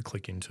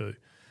click into.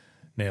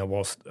 Now,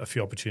 whilst a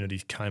few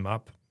opportunities came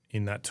up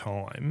in that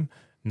time,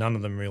 none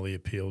of them really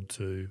appealed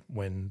to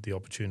when the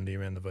opportunity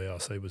around the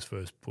VRC was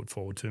first put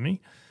forward to me.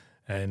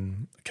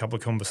 And a couple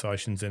of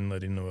conversations then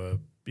led into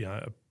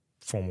a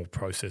formal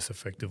process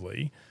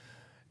effectively.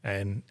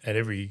 And at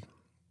every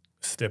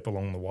step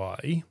along the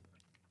way,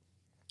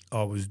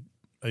 I was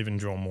even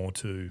drawn more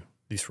to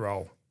this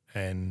role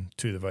and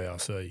to the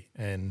VRC.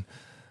 And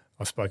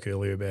I spoke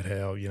earlier about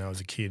how,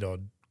 as a kid,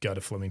 I'd go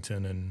to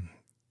Flemington, and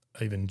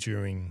even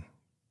during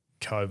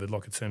COVID,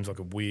 like it seems like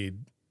a weird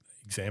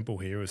example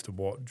here as to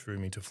what drew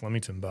me to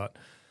Flemington, but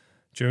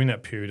during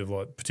that period of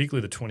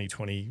particularly the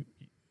 2020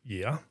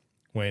 year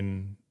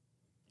when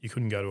you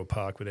couldn't go to a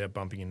park without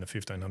bumping into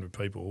 1,500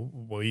 people,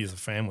 we as a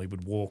family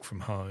would walk from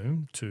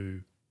home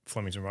to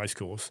Flemington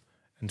Racecourse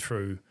and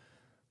through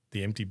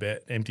the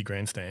empty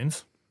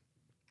grandstands,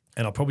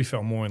 and I probably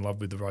fell more in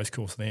love with the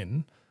racecourse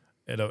then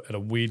at a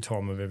weird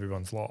time of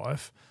everyone's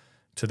life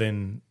to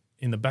then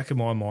in the back of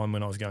my mind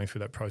when I was going through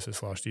that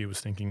process last year was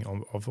thinking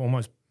I've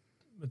almost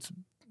it's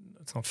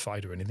not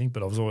fate or anything,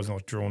 but I was always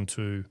not drawn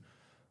to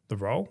the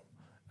role.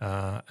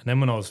 And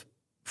then when I was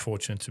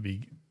fortunate to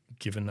be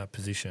given that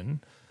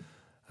position,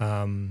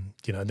 then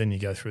you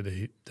go through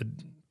the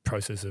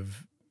process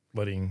of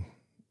letting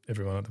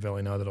everyone at the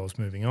Valley know that I was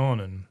moving on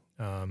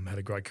and had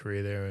a great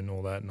career there and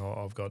all that. And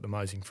I've got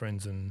amazing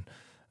friends and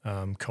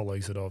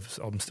colleagues that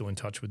I'm still in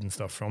touch with and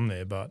stuff from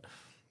there. But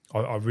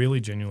I really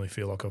genuinely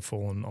feel like I've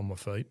fallen on my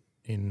feet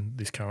in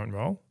this current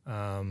role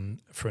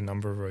for a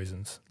number of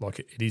reasons. Like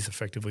it is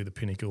effectively the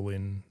pinnacle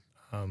in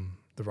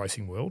the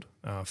racing world,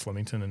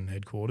 Flemington and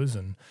headquarters,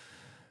 and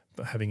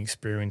having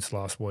experienced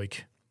last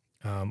week,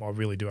 I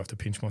really do have to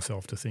pinch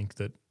myself to think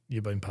that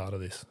you've been part of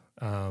this.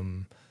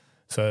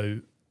 So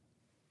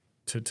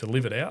to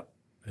live it out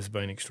has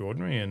been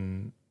extraordinary,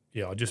 and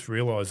I just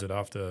realised that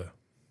after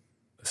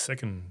the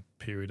second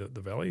period at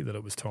the Valley that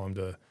it was time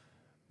to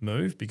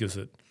move,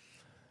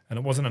 and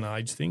it wasn't an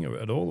age thing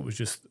at all. It was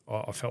just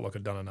I felt like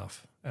I'd done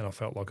enough, and I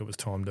felt like it was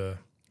time to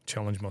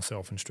challenge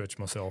myself and stretch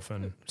myself.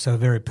 And so a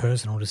very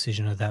personal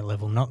decision at that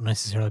level, not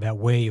necessarily about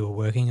where you were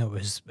working. It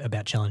was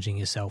about challenging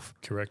yourself.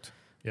 Correct.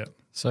 Yeah.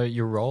 So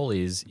your role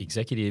is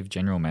Executive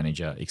General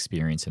Manager,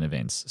 Experience and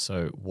Events.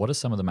 So what are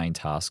some of the main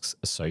tasks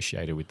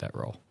associated with that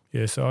role?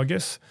 Yeah, so I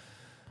guess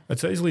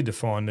it's easily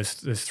defined.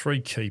 There's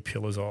three key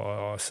pillars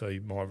I see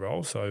my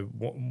role. So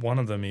one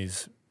of them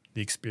is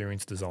the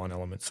experience design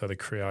element, so the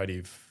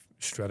creative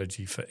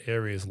strategy for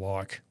areas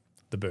like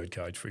the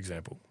birdcage, for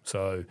example.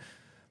 So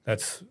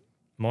that's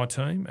my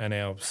team and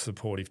our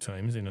supportive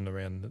teams in and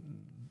around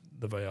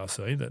the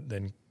VRC that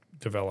then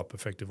develop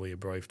effectively a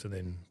brief to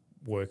then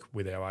work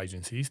with our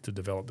agencies to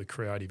develop the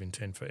creative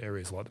intent for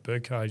areas like the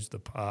birdcage, the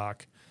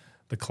park,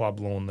 the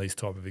club lawn, these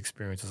type of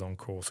experiences on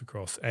course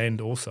across,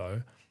 and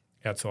also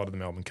outside of the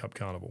Melbourne Cup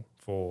Carnival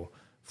for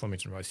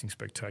Flemington Racing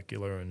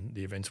Spectacular and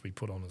the events we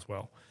put on as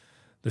well.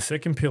 The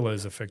second pillar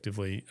is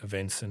effectively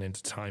events and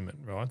entertainment,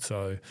 right?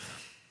 So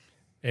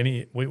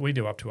we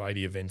do up to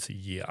 80 events a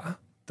year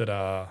that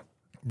are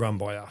run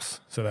by us.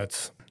 So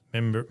that's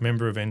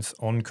member events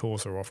on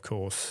course or off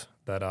course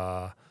that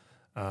are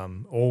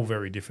all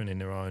very different in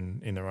their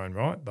own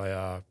right. They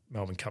are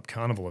Melbourne Cup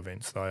Carnival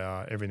events. They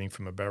are everything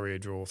from a barrier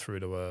draw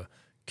through to a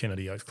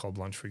Kennedy Oaks Club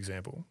lunch, for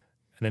example.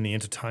 And then the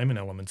entertainment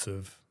elements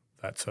of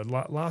that. So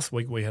last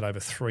week we had over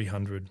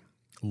 300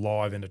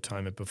 live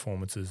entertainment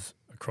performances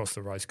across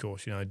the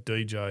racecourse.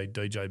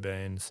 DJ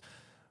bands,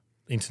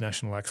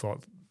 international acts like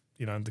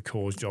the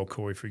Cause, Joel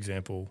Corey, for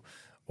example.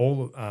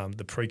 All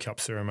the pre-cup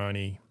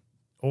ceremony,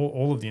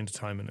 all of the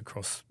entertainment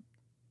across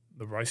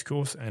the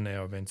racecourse and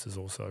our events is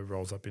also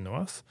rolls up into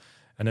us.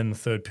 And then the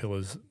third pillar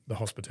is the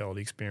hospitality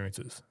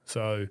experiences.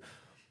 So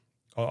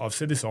I've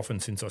said this often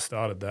since I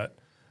started that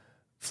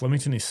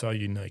Flemington is so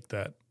unique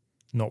that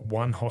not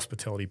one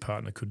hospitality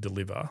partner could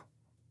deliver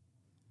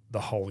the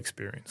whole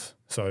experience.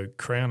 So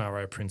Crown are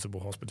our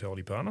principal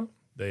hospitality partner.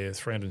 They're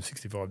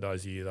 365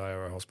 days a year. They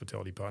are our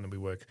hospitality partner. We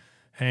work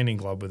hand in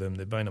glove with them.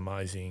 They've been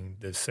amazing.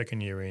 Their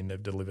second year in,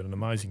 they've delivered an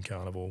amazing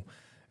carnival.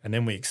 And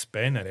then we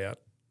expand that out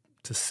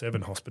to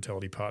 7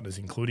 hospitality partners,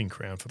 including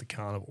Crown, for the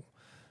carnival.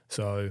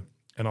 So,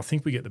 and I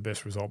think we get the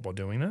best result by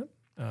doing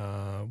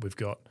that. We've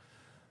got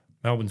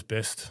Melbourne's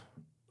best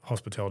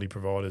hospitality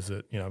providers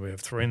that, we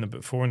have 4 in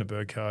the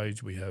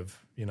birdcage. We have,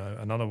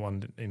 another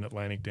one in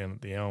Atlantic down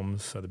at the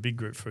Elms. So the Big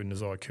Group Food and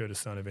Desire, Curtis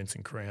Stone Events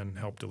and Crown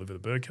help deliver the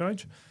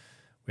birdcage.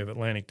 We have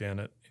Atlantic down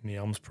in the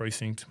Elms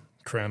precinct.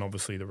 Crown,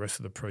 obviously, the rest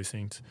of the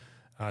precinct.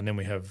 And then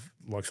we have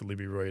likes of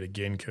Libby Reid,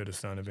 again, Curtis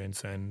Stone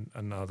Events, and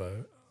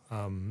another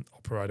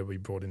operator we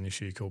brought in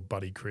this year called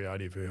Buddy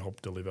Creative, who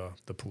helped deliver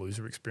the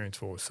Palooza experience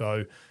for us.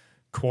 So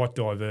quite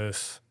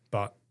diverse,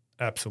 but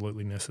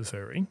absolutely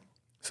necessary.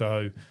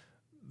 So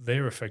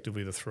they're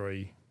effectively the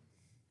 3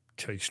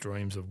 key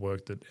streams of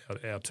work that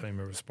our team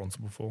are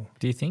responsible for.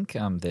 Do you think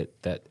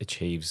that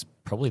achieves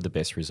probably the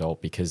best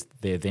result because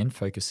they're then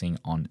focusing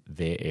on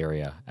their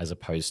area as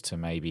opposed to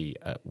maybe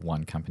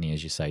one company,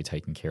 as you say,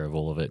 taking care of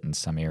all of it, and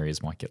some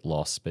areas might get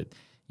lost. But,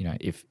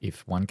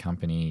 if one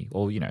company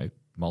or,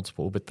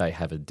 multiple, but they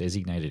have a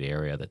designated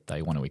area that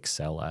they want to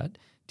excel at,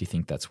 do you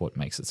think that's what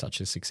makes it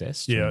such a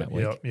success? Yeah,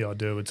 I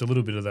do. It's a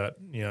little bit of that,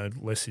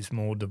 less is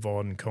more,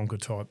 divide and conquer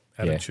type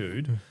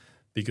attitude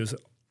because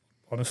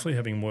honestly,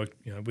 having worked,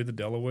 with the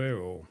Delaware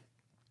or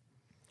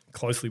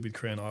closely with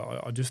Crown,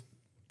 I just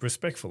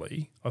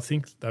respectfully, I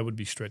think they would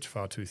be stretched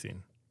far too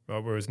thin.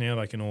 Right? Whereas now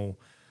they can all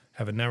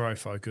have a narrow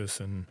focus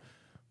and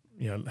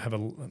have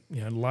a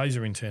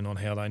laser intent on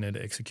how they need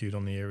to execute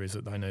on the areas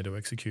that they need to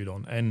execute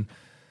on. And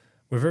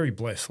we're very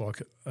blessed.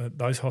 Like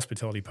those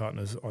hospitality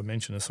partners I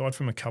mentioned, aside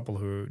from a couple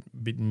who are a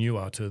bit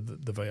newer to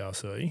the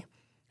VRC,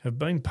 have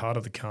been part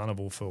of the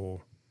carnival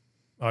for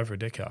over a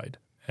decade.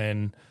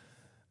 And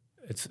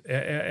it's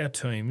our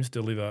teams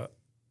deliver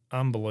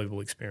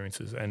unbelievable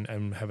experiences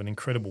and have an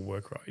incredible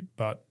work rate,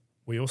 but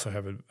we also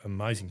have an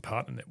amazing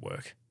partner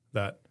network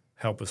that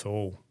help us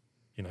all,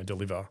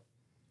 deliver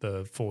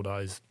the 4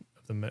 days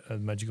of the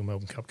Magical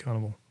Melbourne Cup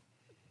Carnival.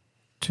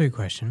 2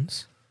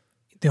 questions.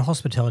 The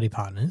hospitality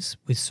partners,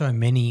 with so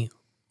many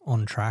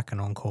on track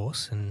and on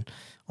course and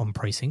on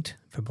precinct,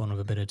 for want of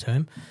a better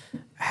term,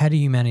 how do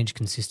you manage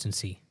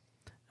consistency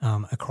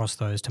across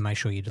those to make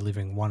sure you're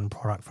delivering one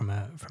product from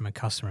a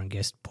customer and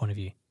guest point of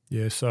view?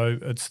 Yeah, so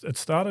it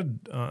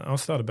started. I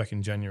started back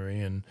in January,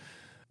 and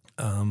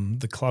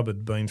the club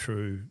had been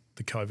through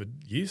the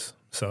COVID years,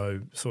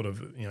 so sort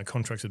of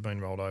contracts had been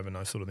rolled over and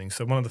those sort of things.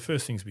 So one of the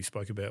first things we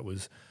spoke about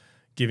was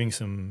giving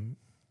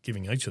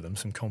each of them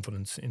some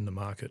confidence in the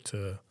market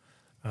to.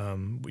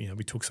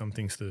 We took some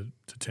things to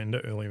tender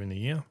earlier in the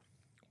year.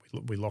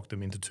 We locked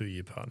them into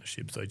 2-year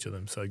partnerships, each of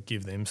them, so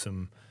give them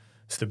some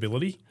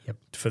stability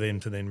for them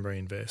to then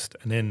reinvest.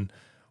 And then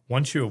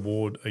once you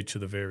award each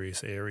of the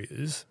various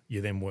areas,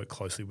 you then work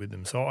closely with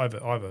them. So I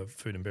have a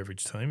food and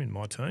beverage team in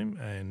my team,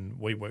 and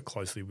we work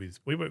closely with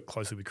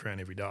Crown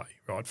every day,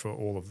 right, for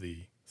all of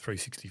the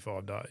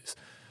 365 days.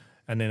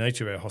 And then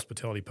each of our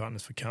hospitality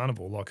partners for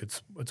Carnival, like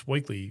it's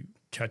weekly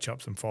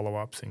catch-ups and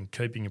follow-ups and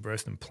keeping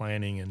abreast and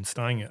planning and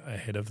staying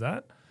ahead of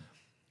that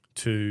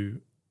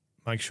to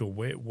make sure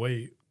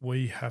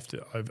we have to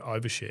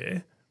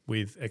overshare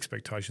with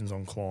expectations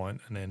on client,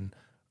 and then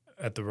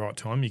at the right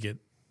time you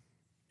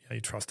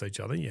trust each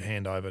other, you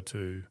hand over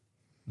to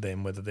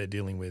them, whether they're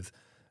dealing with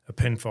a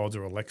Penfolds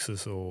or a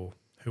Lexus or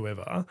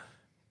whoever,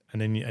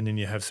 and then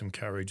you have some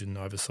courage and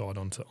oversight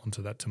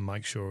onto that to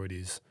make sure it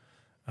is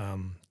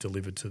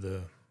delivered to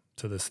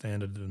the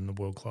standard and the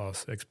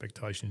world-class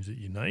expectations that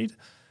you need.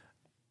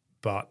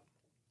 But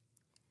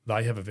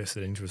they have a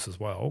vested interest as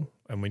well,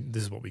 and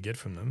this is what we get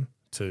from them,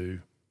 to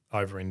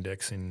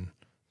over-index in,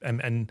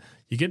 and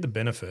you get the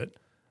benefit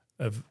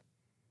of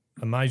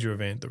a major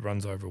event that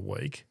runs over a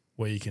week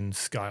where you can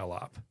scale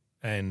up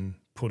and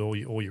put all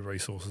your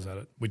resources at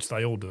it, which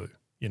they all do.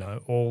 You know,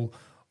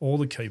 all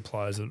the key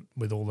players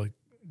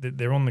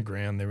they're on the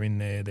ground, they're in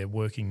there, they're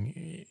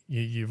working.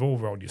 You've all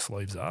rolled your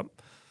sleeves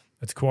up.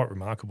 It's quite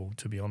remarkable,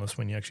 to be honest,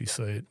 when you actually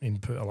see it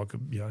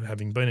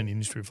having been in the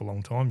industry for a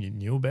long time, you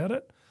knew about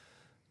it,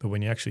 but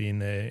when you're actually in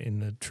there in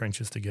the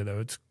trenches together,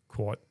 it's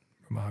quite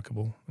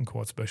remarkable and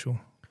quite special.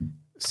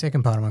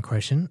 Second part of my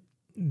question,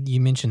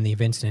 you mentioned the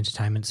events and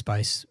entertainment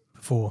space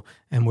before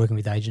and working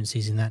with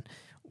agencies in that.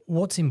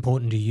 What's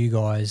important to you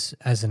guys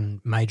as a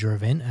major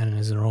event and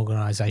as an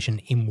organisation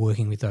in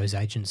working with those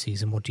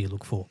agencies, and what do you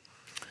look for?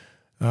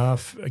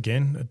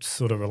 Again, it's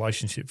sort of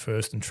relationship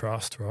first and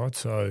trust, right?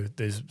 So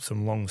there's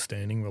some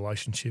long-standing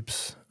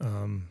relationships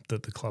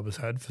that the club has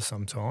had for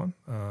some time.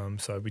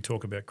 So we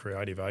talk about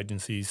creative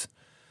agencies.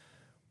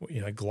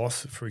 You know,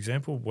 Gloss, for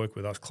example, work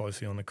with us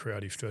closely on the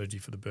creative strategy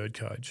for the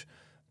Birdcage.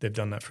 They've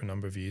done that for a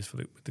number of years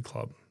with the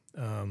club.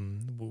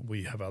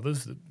 We have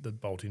others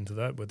that bolt into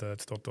that, whether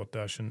that's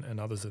Dash and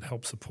others that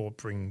help support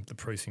bring the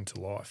precinct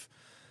to life.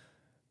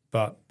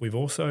 But we've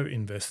also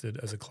invested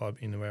as a club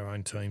into our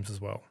own teams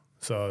as well.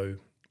 So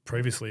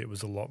previously it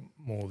was a lot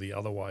more the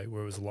other way,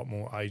 where it was a lot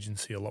more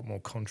agency, a lot more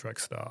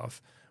contract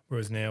staff,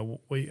 whereas now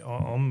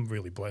I'm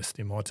really blessed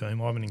in my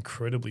team. I have an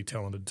incredibly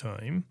talented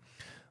team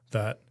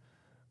that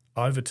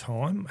over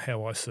time,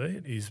 how I see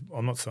it is,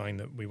 I'm not saying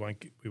that we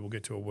will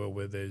get to a world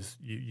where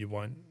you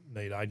won't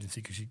need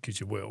agency because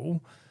you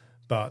will,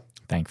 but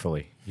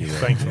thankfully,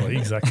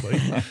 exactly.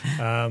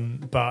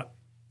 But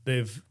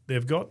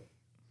they've got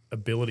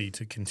ability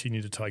to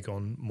continue to take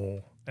on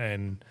more,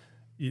 and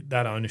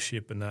that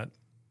ownership and that,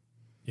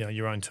 you know,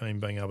 your own team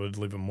being able to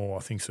deliver more,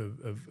 I think is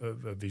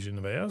a vision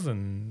of ours,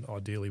 and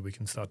ideally we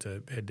can start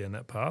to head down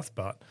that path.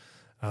 But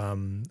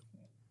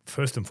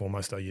first and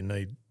foremost, though, you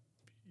need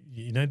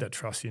that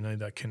trust, you need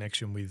that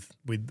connection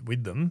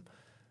with them,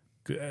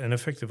 and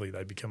effectively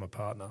they become a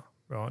partner,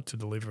 right, to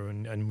deliver,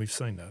 and we've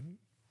seen that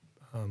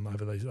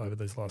over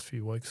these last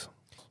few weeks.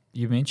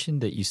 You mentioned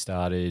that you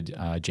started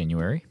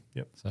January.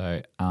 Yep.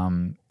 So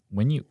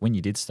when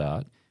you did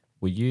start,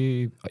 were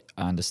you?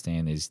 I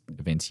understand there's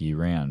events year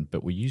round,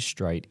 but were you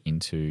straight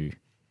into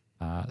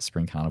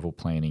Spring Carnival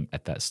planning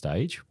at that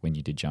stage when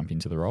you did jump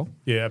into the role?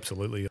 Yeah,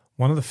 absolutely.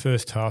 One of the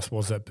first tasks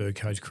was that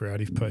Birdcage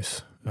creative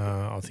piece.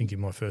 I think in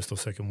my first or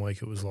second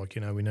week it was like,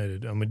 you know, we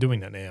needed, and we're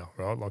doing that now,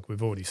 right? Like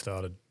we've already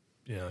started,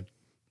 you know,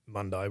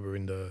 Monday we're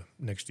into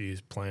next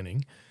year's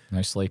planning.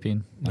 No sleep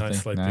in? None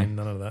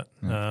of that.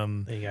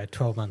 No. There you go,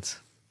 12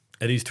 months.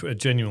 It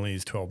genuinely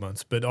is 12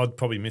 months, but I'd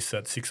probably missed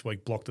that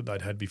 6-week block that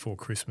they'd had before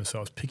Christmas. So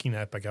I was picking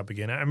that back up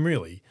again, and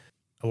really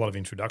a lot of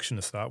introduction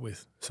to start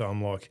with. So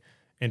I'm like,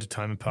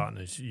 entertainment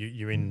partners,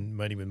 you're in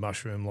meeting with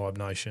Mushroom, Live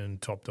Nation,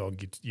 Top Dog,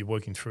 you're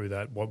working through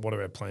that. What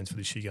are our plans for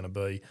this year going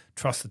to be?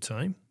 Trust the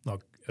team.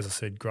 Like, as I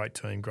said, great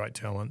team, great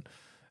talent.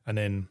 And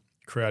then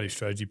creative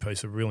strategy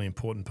piece are really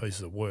important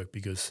pieces of work,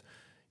 because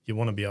you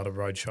want to be able to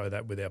roadshow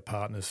that with our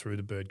partners through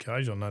the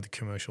Birdcage. I know the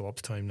commercial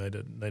ops team need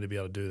to be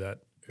able to do that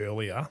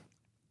earlier,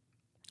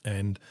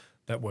 and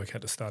that work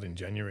had to start in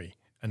January.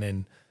 And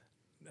then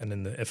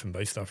the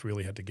F&B stuff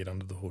really had to get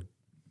under the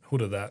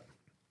hood of that.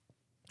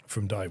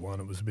 From day one,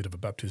 it was a bit of a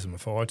baptism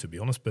of fire, to be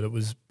honest, but it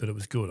was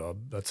good.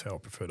 That's how I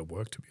prefer to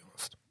work, to be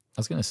honest. I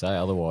was going to say,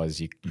 otherwise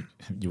you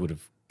would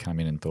have come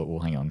in and thought,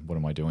 well, hang on, what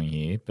am I doing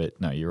here? But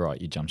no, you're right.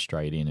 You jump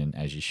straight in, and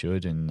as you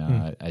should, and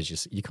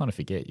you kind of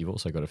forget. You've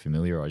also got to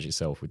familiarise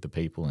yourself with the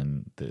people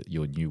and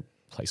your new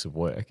place of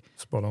work.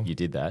 Spot on. You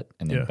did that,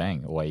 and then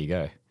bang, away you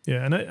go.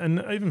 Yeah,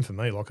 and even for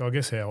me, like I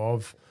guess how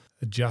I've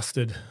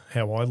adjusted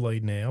how I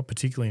lead now,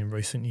 particularly in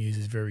recent years,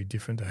 is very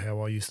different to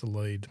how I used to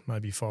lead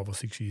maybe 5 or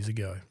 6 years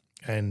ago.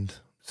 And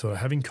sort of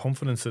having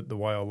confidence that the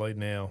way I lead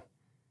now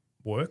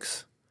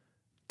works,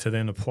 to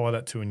then apply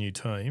that to a new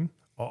team,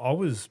 I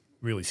was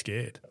really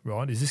scared,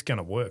 right? Is this going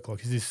to work?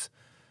 Like, is this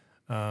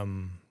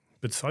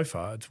but so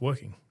far it's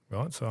working,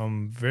 right? So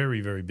I'm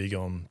very, very big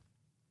on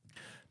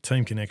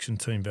team connection,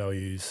 team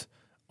values.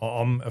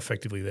 I'm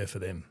effectively there for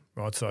them,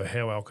 right? So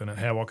how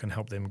I can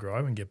help them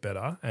grow and get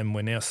better. And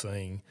we're now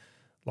seeing,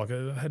 like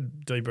I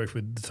had debrief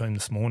with the team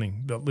this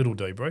morning, but little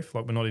debrief,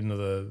 like we're not into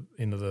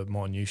the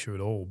minutiae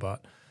at all,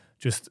 but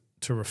just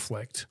to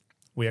reflect.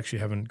 We actually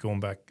haven't gone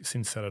back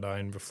since Saturday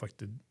and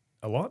reflected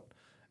a lot,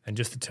 and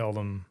just to tell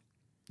them,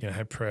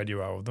 how proud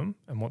you are of them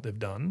and what they've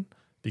done,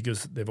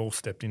 because they've all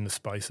stepped into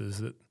spaces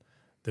that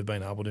they've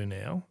been able to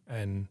now,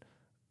 and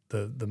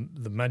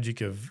the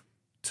magic of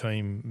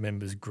team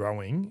members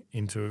growing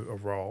into a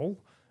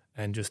role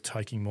and just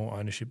taking more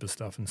ownership of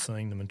stuff and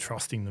seeing them and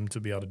trusting them to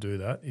be able to do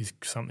that is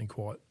something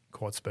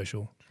quite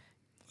special.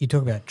 You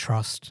talk about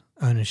trust,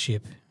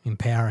 ownership,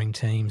 empowering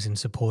teams and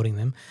supporting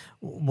them.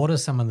 What are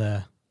some of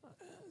the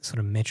sort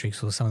of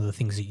metrics or some of the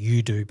things that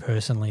you do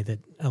personally that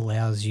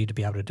allows you to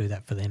be able to do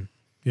that for them?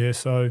 Yeah,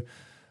 so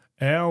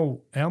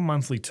our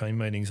monthly team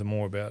meetings are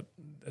more about,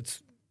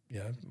 it's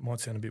might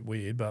sound a bit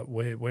weird, but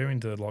we're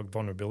into like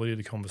vulnerability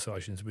to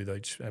conversations with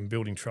each and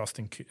building trust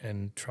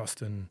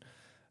and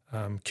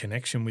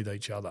connection with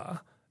each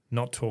other.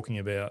 Not talking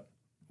about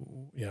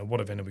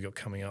what event have we got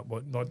coming up.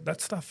 Like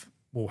that stuff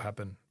will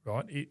happen,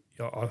 right?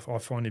 I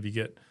find if you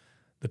get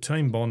the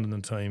team bond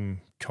and the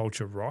team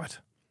culture right,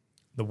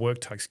 the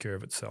work takes care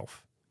of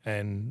itself,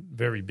 and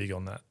very big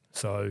on that.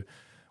 So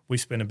we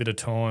spent a bit of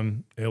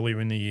time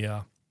earlier in the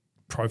year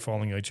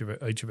profiling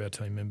each of our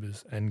team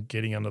members and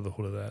getting under the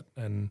hood of that.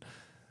 And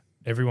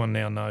everyone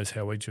now knows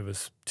how each of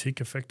us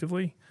tick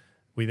effectively.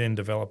 We then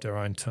developed our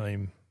own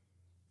team,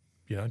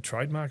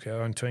 trademark,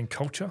 our own team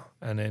culture,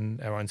 and then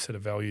our own set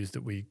of values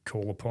that we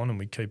call upon, and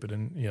we keep it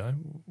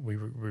in, we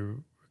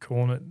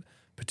recall it,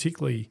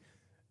 particularly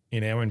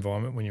in our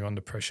environment when you're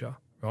under pressure,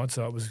 right?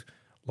 So it was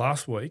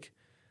last week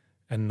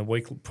and the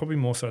week, probably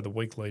more so the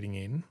week leading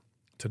in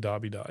to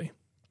Derby Day,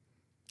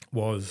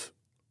 was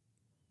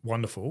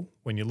wonderful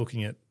when you're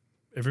looking at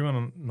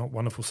everyone, not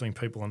wonderful seeing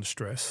people under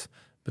stress,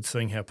 but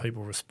seeing how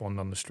people respond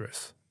under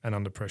stress and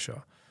under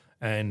pressure.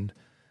 And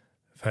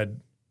I've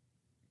had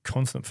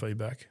constant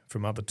feedback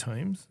from other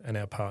teams and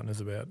our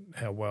partners about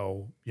how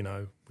well,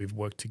 we've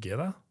worked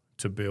together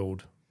to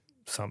build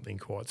something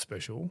quite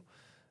special.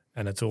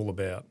 And it's all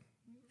about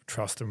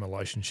trust and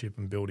relationship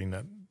and building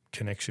that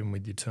connection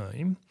with your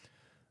team,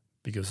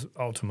 because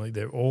ultimately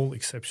they're all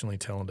exceptionally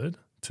talented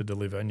to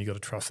deliver, and you've got to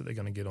trust that they're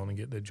going to get on and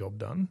get their job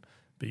done.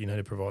 But you need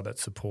to provide that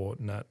support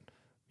and that,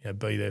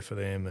 be there for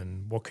them,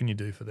 and what can you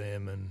do for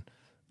them. And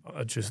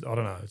I don't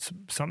know, it's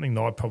something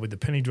that the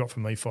penny dropped for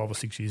me 5 or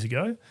 6 years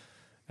ago,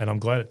 and I'm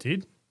glad it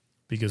did,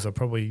 because I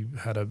probably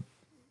had a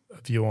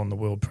view on the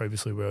world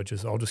previously where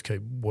I'll just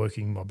keep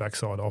working my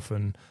backside off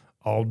and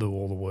I'll do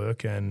all the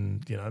work.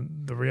 And,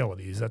 the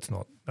reality is that's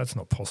not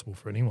possible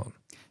for anyone.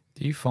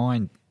 Do you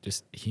find,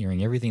 just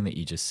hearing everything that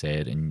you just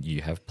said, and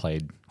you have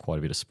played quite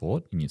a bit of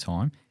sport in your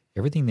time,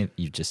 everything that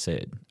you've just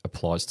said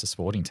applies to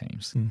sporting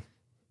teams?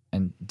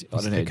 And I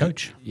don't know, the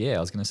coach. I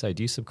was going to say,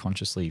 do you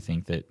subconsciously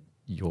think that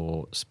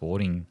your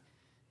sporting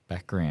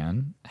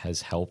background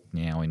has helped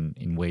now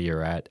in where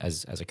you're at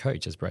as a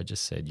coach? As Brad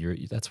just said,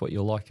 that's what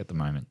you're like at the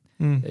moment.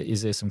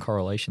 Is there some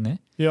correlation there?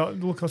 Yeah,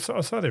 look, I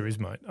say there is,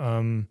 mate.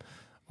 I'm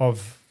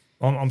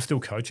still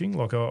coaching.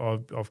 Like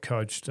I've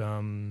coached.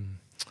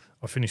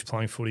 I finished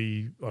playing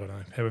footy, I don't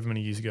know, however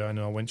many years ago, and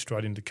I went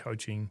straight into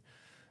coaching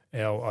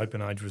our open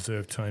age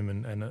reserve team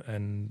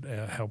and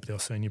helped our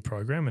senior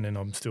program. And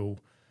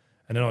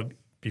then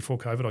before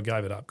COVID, I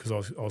gave it up because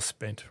I was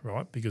spent,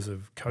 right, because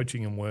of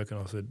coaching and work, and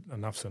I said,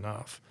 enough's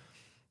enough.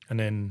 And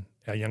then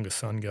our youngest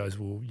son goes,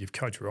 well, you've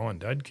coached Ryan,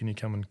 Dad, can you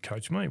come and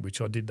coach me?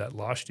 Which I did that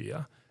last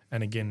year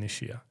and again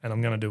this year, and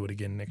I'm going to do it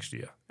again next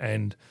year.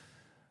 And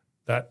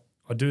that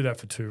I do that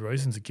for two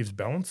reasons. It gives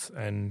balance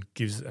and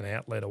gives an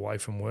outlet away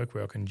from work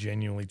where I can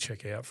genuinely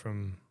check out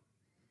from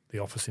the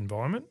office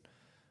environment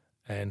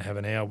and have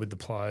an hour with the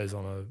players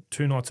on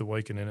 2 nights a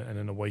week and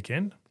then a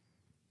weekend.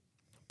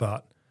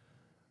 But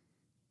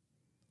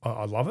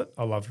I love it.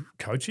 I love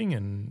coaching,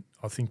 and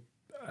I think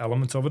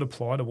elements of it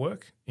apply to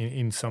work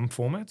in some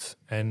formats,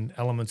 and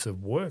elements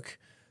of work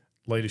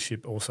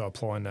leadership also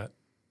apply in that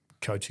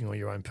coaching or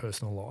your own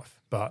personal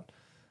life. But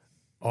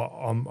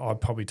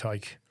I'd probably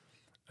take,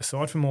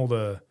 aside from all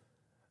the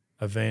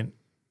event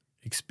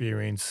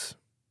experience,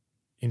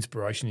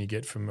 inspiration you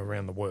get from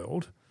around the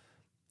world,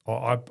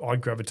 I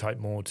gravitate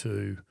more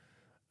to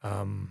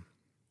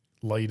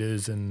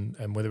leaders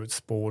and whether it's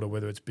sport or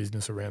whether it's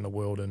business around the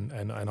world,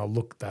 and I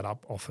look that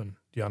up often.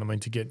 Do you know what I mean?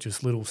 To get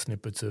just little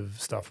snippets of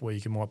stuff where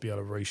you might be able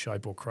to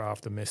reshape or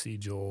craft a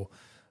message or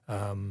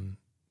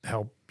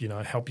help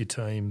your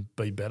team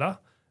be better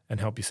and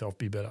help yourself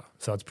be better.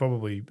 So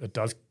it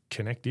does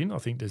connect in. I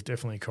think there's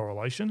definitely a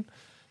correlation,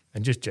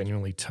 and just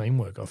genuinely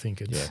teamwork. I think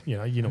it's you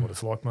know what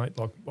it's like, mate.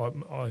 Like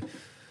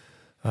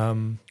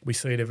we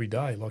see it every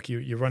day. Like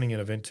you're running an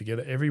event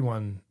together.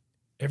 Everyone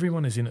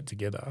is in it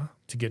together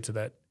to get to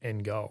that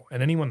end goal.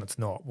 And anyone that's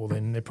not, well,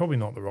 then they're probably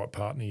not the right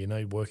partner you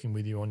need working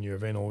with you on your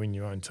event or in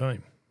your own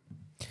team.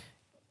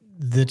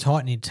 The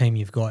tight-knit team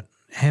you've got,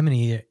 how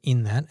many are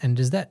in that? And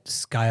does that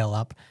scale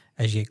up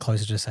as you get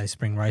closer to, say,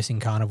 Spring Racing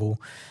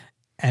Carnival?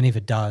 And if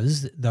it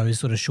does, those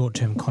sort of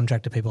short-term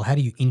contractor people, how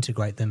do you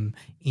integrate them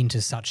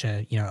into such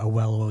a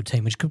well-oiled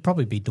team, which could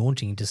probably be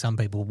daunting to some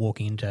people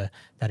walking into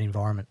that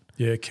environment?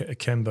 Yeah, it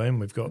can be. And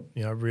we've got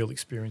real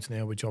experience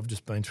now, which I've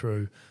just been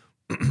through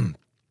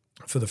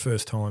for the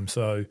first time.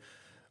 So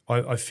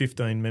I have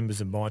 15 members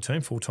of my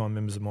team, full-time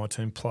members of my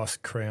team, plus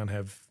Crown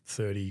have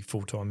 30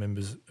 full-time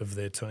members of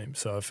their team.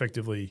 So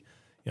effectively,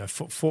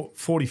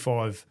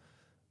 45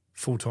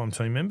 full-time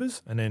team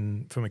members, and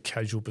then from a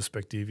casual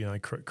perspective,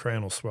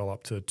 Crown will swell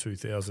up to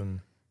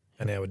 2,000,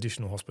 and our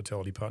additional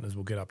hospitality partners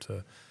will get up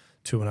to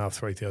 2,500,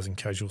 3,000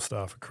 casual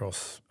staff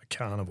across a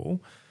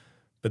carnival.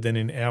 But then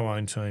in our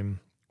own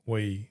team,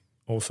 we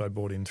also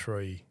brought in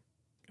 3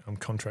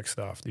 contract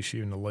staff this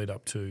year in the lead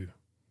up to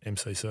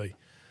MCC,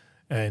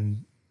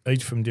 and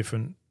each from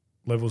different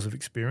levels of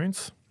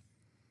experience.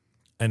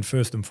 And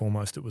first and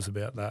foremost, it was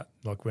about that,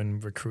 like when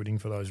recruiting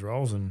for those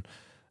roles. And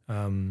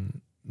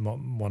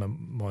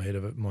my head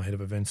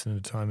of events and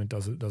entertainment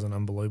does an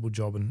unbelievable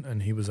job,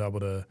 and he was able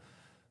to,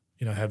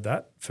 have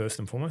that first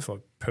and foremost, like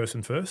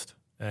person first,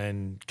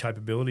 and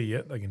capability.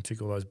 Yeah, they can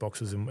tick all those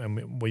boxes,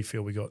 and we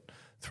feel we got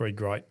 3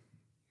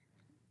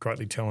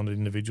 greatly talented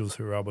individuals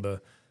who were able to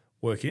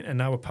work in, and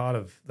they were part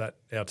of that,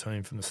 our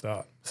team, from the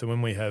start. So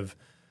when we have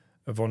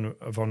a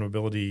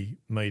vulnerability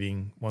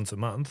meeting once a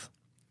month,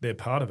 they're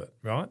part of it,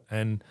 right?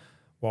 And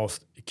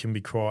whilst it can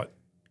be quite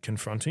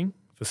confronting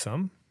for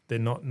some,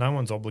 no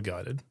one's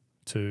obligated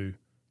to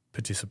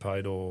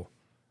participate or,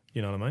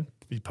 you know what I mean,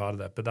 be part of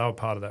that. But they were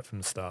part of that from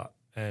the start,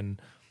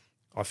 and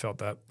I felt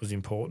that was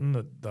important,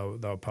 that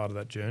they were part of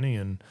that journey,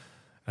 and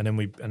then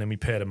we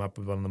paired them up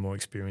with one of the more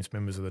experienced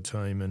members of the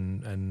team,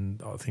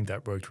 and I think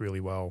that worked really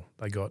well.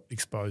 They got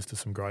exposed to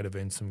some great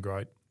events, some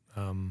great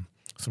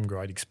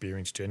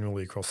experience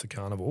generally across the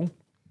carnival,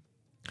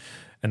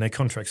 and their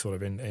contracts sort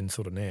of end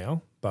sort of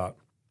now, but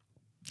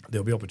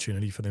there'll be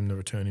opportunity for them to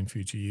return in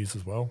future years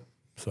as well.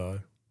 So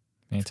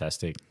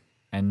fantastic.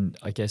 And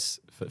I guess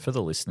for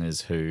the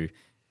listeners who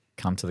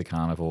come to the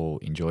carnival,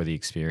 enjoy the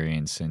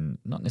experience, and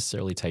not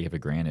necessarily take it for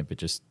granted, but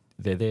just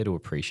they're there to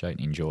appreciate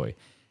and enjoy,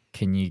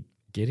 can you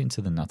get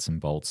into the nuts and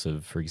bolts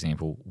of, for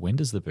example, when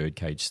does the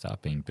birdcage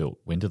start being built?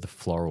 When do the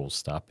florals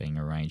start being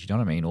arranged? You know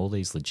what I mean? All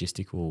these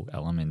logistical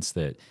elements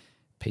that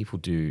people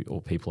do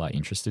or people are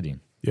interested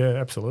in. Yeah,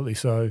 absolutely.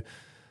 So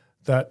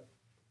that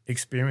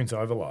experience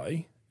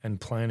overlay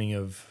and planning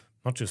of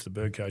not just the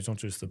birdcage, not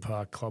just the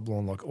park, club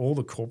lawn, like all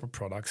the corporate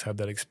products have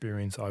that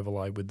experience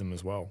overlay with them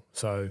as well.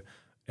 So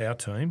our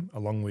team,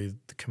 along with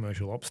the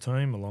commercial ops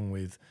team, along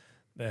with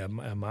our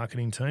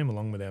marketing team,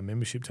 along with our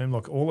membership team,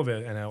 like all of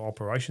our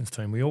operations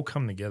team, we all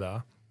come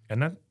together,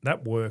 and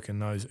that work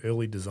and those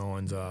early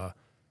designs are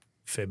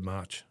Feb,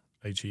 March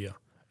each year.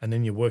 And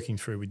then you're working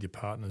through with your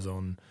partners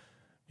on,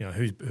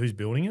 who's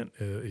building it?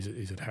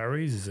 Is it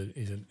Harry's?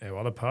 Is it our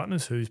other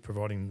partners? Who's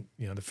providing,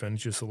 the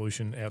furniture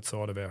solution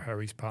outside of our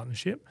Harry's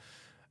partnership?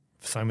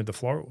 Same with the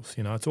florals.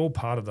 It's all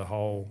part of the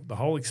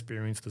whole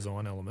experience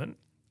design element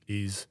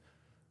is,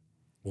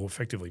 well,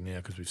 effectively now,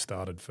 because we've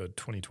started for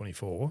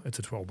 2024, it's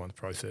a 12-month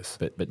process.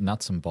 But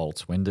nuts and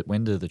bolts, when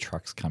do the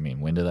trucks come in?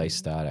 When do they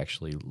start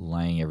actually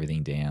laying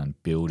everything down,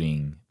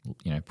 building,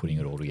 putting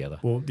it all together?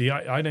 Well, the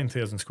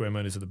 18,000 square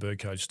metres of the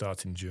birdcage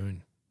starts in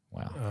June.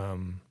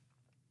 Wow.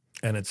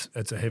 And it's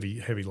a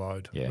heavy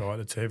load, right?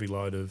 It's a heavy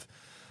load of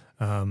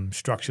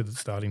structure that's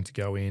starting to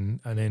go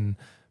in, and then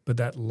but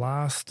that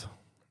last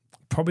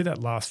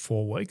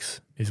 4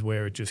 weeks is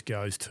where it just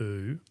goes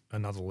to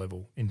another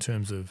level in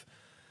terms of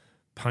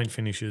paint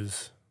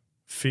finishes,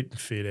 fit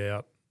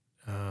out.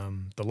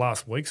 The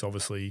last week's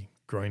obviously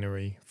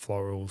greenery,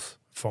 florals,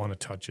 finer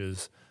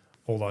touches,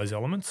 all those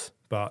elements,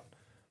 but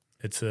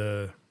it's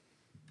a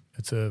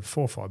 4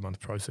 or 5 month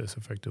process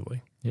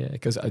effectively. Yeah,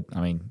 because I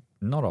mean,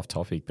 not off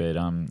topic, but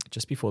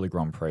just before the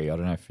Grand Prix, I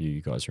don't know if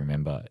you guys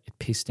remember, it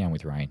pissed down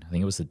with rain. I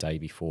think it was the day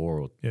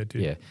before. It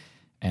did. Yeah,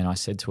 and I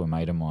said to a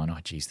mate of mine, "Oh,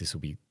 geez, this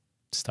will be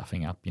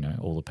stuffing up,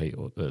 all the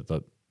people,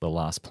 the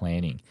last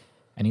planning."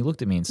 And he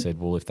looked at me and said,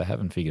 "Well, if they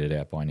haven't figured it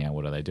out by now,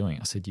 what are they doing?"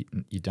 I said,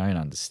 "You don't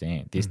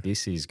understand.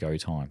 This is go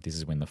time. This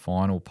is when the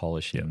final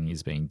polishing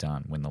is being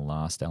done, when the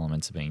last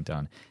elements are being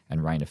done,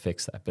 and rain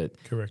affects that."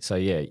 But correct. So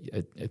yeah,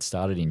 it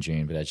started in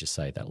June, but as you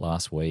say, that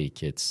last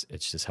week, it's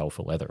just hell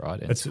for leather, right?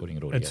 And it's putting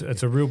it all together.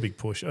 It's a real big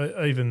push.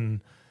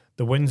 Even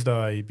the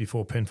Wednesday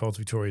before Penfolds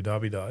Victoria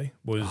Derby Day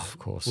was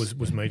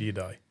media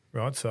day,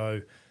 right?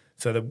 So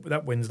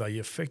that Wednesday, you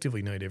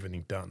effectively need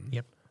everything done.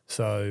 Yep.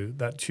 So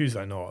that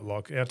Tuesday night,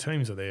 like our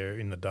teams are there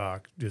in the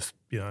dark, just,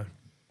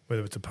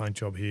 whether it's a paint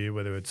job here,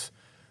 whether it's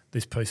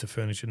this piece of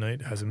furniture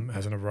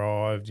hasn't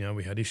arrived.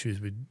 We had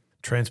issues with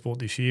transport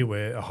this year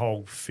where a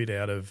whole fit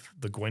out of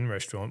the Gwen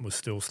restaurant was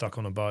still stuck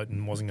on a boat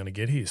and wasn't going to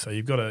get here. So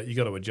you got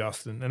to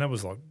adjust, and that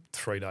was like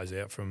 3 days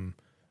out from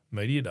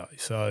media day.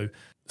 So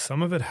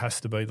some of it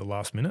has to be the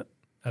last minute.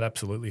 It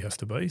absolutely has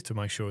to be to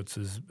make sure it's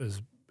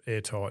as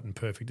airtight and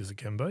perfect as it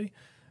can be.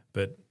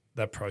 But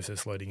that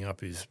process leading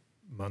up is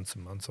months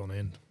and months on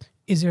end.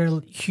 Is there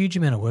a huge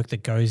amount of work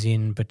that goes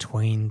in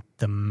between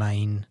the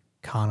main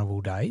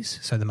carnival days,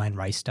 so the main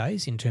race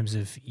days, in terms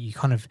of you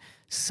kind of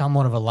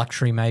somewhat of a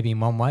luxury maybe in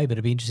one way, but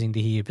it'd be interesting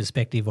to hear your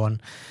perspective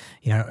on,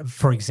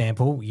 for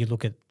example, you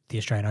look at the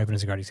Australian Open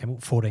as a great example,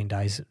 14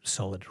 days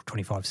solid,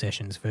 25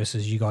 sessions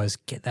versus you guys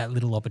get that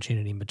little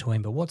opportunity in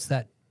between. But what's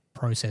that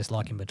process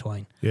like in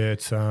between? Yeah,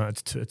 it's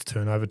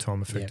turnover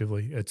time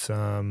effectively. Yep. It's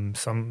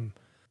some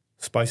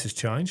spaces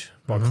change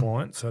by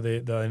client, so they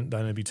need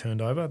to be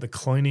turned over. The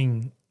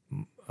cleaning,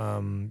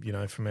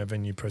 from our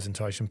venue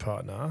presentation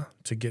partner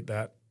to get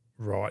that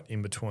right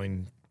in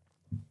between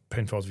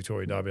Penfolds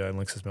Victoria Derby Day and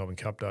Lexus Melbourne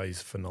Cup Day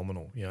is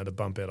phenomenal. The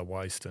bump out of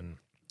waste and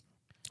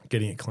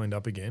getting it cleaned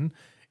up again.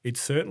 It's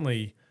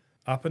certainly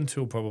up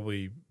until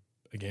probably,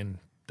 again,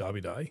 Derby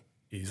Day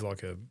is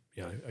like a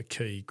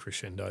key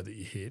crescendo that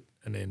you hit,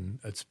 and then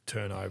it's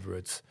turnover,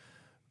 it's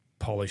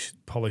polish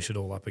it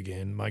all up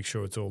again, make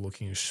sure it's all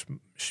looking as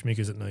schmick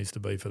as it needs to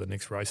be for the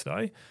next race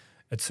day.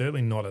 It's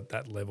certainly not at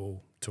that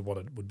level to what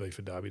it would be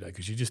for Derby Day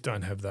because you just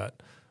don't have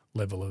that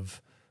level of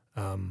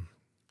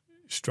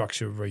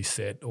structure,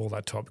 reset, all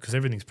that type, because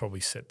everything's probably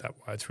set that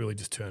way. It's really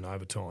just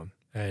turnover time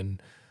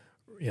and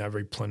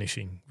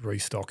replenishing,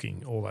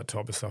 restocking, all that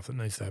type of stuff that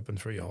needs to happen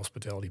through your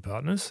hospitality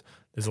partners.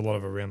 There's a lot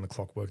of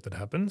around-the-clock work that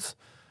happens.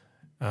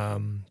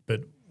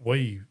 But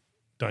we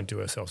don't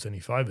do ourselves any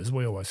favours.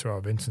 We always throw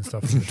events and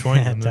stuff in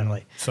between them.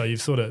 Totally. So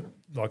you've sort of,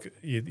 like,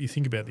 you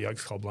think about the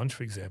Oaks Club lunch,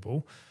 for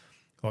example,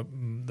 like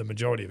the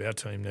majority of our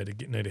team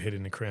need to head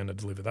in the Crown to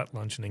deliver that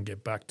lunch and then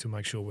get back to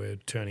make sure we're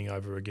turning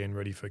over again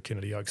ready for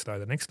Kennedy Oaks Day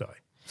the next day.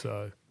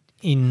 So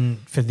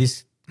for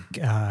this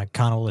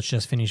carnival that's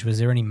just finished, was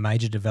there any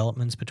major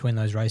developments between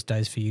those race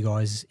days for you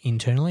guys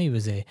internally?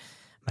 Was there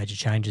major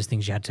changes,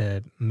 things you had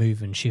to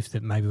move and shift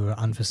that maybe were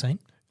unforeseen?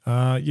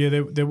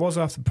 There was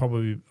after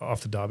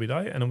Derby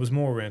Day, and it was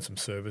more around some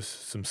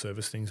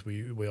service things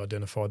we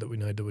identified that we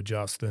need to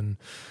adjust, and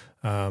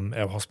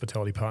our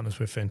hospitality partners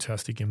were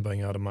fantastic in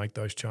being able to make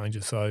those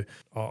changes. So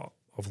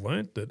I've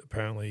learnt that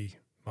apparently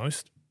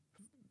most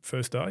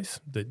first days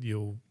that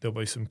there'll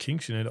be some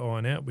kinks you need to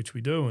iron out, which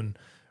we do, and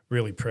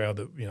really proud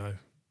that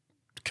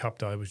Cup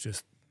Day was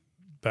just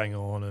bang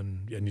on,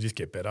 and you just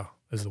get better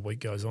as the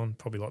week goes on.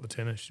 Probably like the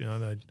tennis,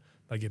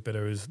 they get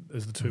better as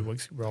the 2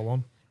 weeks roll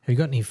on. Have you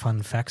got any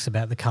fun facts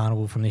about the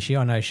carnival from this year?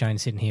 I know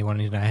Shane's sitting here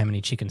wanting to know how many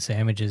chicken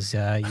sandwiches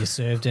you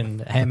served and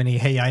how many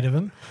he ate of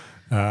them.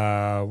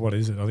 What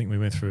is it? I think we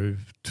went through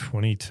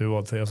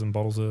 22,000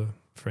 bottles of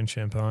French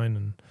champagne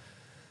and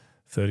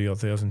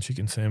 30,000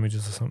 chicken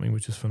sandwiches or something,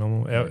 which is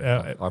phenomenal.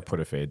 I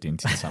put a fair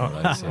dint in some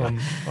of those. Yeah.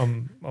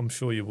 I'm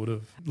sure you would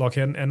have. Like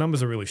our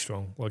numbers are really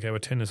strong. Like our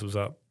attendance was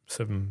up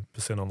 7%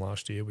 on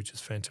last year, which is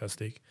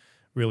fantastic.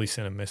 Really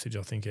sent a message,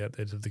 I think, out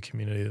there to the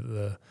community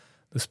that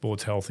the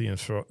sport's healthy and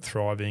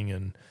thriving,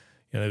 and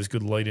there was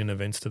good lead-in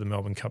events to the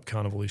Melbourne Cup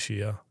Carnival this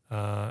year,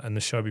 and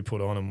the show we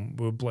put on, and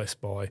we were blessed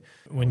by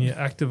when you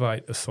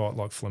activate a site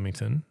like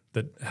Flemington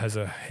that has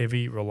a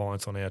heavy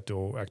reliance on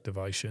outdoor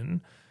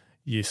activation.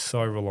 You're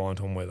so reliant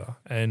on weather,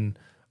 and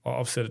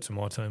I've said it to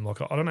my team. Like,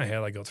 I don't know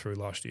how they got through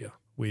last year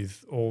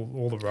with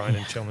all the rain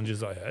and challenges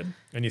they had,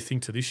 and you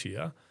think to this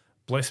year,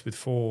 blessed with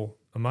 4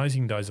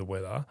 amazing days of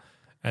weather,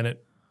 and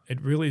it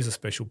really is a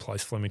special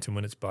place, Flemington,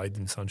 when it's bathed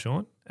in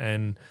sunshine,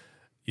 and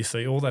you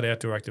see all that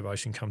outdoor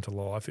activation come to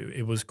life.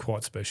 It was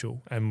quite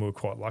special, and we were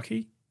quite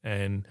lucky.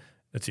 And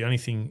it's the only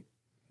thing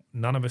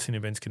none of us in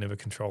events can ever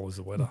control is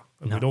the weather.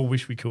 No. We'd all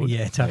wish we could.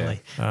 Yeah,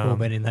 totally. Yeah. We've all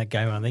been in that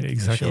game, I think.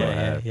 Exactly.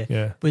 Sure.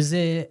 Yeah. Was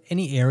there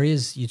any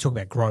areas, you talk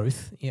about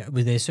growth,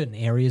 were there certain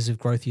areas of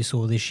growth you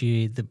saw this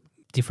year that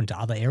different to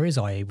other areas,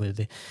 i.e. were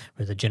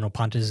the general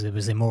punters,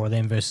 was there more of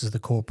them versus the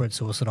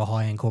corporates, or sort of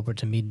high-end corporate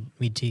to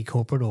mid-tier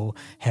corporate, or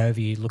however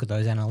you look at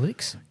those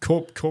analytics?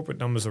 Corporate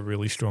numbers are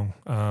really strong.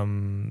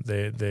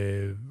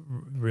 They're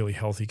really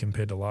healthy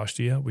compared to last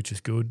year, which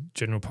is good.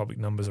 General public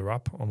numbers are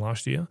up on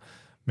last year.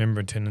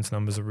 Member attendance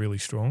numbers are really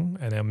strong,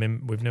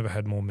 and we've never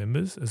had more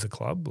members as a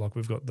club. Like,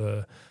 we've got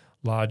the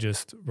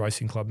largest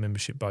racing club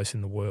membership base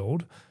in the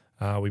world.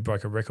 We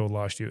broke a record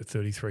last year at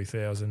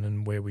 33,000,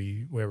 and where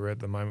we're at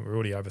the moment, we're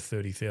already over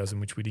 30,000,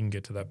 which we didn't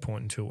get to that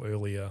point until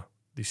earlier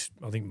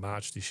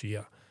March this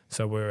year.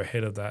 So we're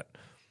ahead of that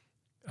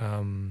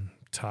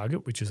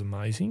target, which is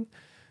amazing.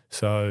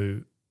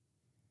 So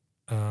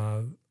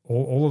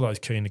all of those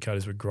key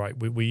indicators were great.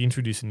 We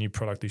introduced a new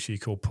product this year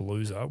called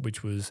Palooza,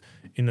 which was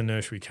in the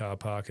nursery car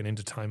park, an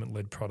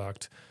entertainment-led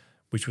product,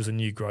 which was a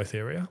new growth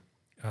area.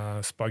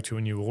 Spoke to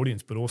a new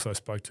audience, but also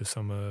spoke to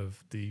some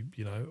of the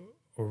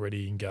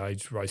already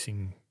engaged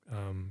racing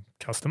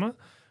customer,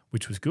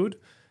 which was good.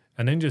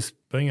 And then just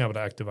being able to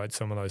activate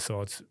some of those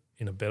sites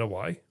in a better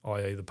way,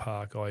 i.e. the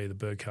park, i.e. the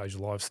birdcage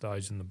live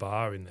stage and the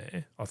bar in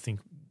there, I think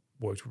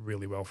worked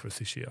really well for us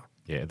this year.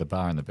 Yeah, the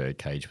bar and the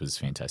birdcage was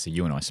fantastic.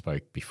 You and I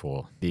spoke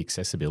before. The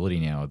accessibility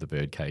now of the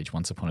birdcage,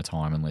 once upon a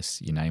time, unless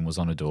your name was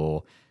on a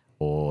door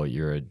or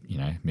you're a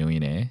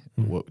millionaire,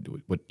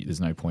 there's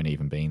no point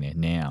even being there.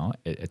 Now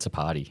it's a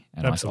party,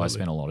 and I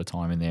spent a lot of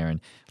time in there, and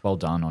well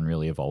done on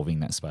really evolving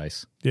that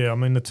space. Yeah, I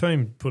mean, the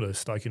team put a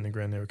stake in the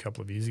ground there a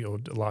couple of years ago, or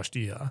last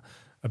year,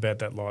 about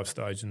that live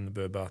stage in the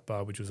Burbath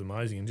Bar, which was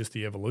amazing, and just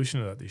the evolution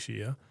of that this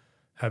year,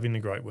 having the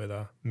great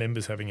weather,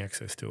 members having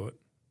access to it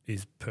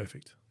is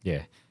perfect.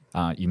 Yeah.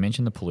 You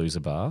mentioned the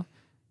Palooza Bar.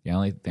 The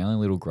only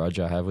little grudge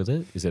I have with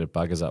it is that it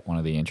buggers up one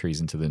of the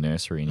entries into the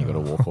nursery and you've got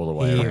to walk all the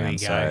way Here around. we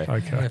go. So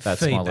Okay.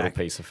 that's my little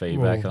piece of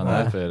feedback on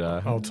that. But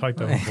I'll take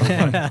that on board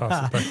and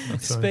pass it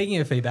back. So, Speaking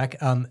of feedback,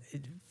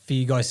 for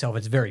you guys self,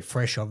 it's very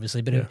fresh,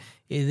 obviously, but are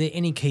there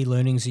any key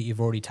learnings that you've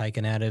already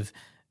taken out of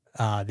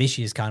this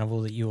year's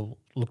carnival that you'll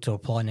look to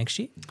apply next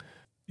year?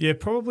 yeah,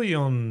 probably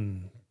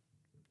on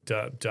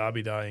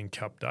Derby Day and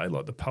Cup Day,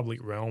 like the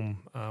public realm,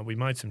 we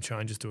made some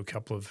changes to a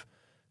couple of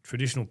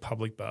traditional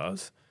public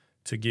bars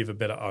to give a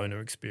better owner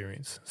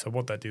experience. So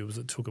what that did was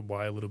it took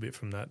away a little bit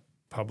from that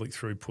public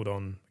throughput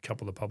on a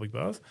couple of the public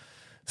bars.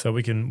 So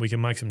we can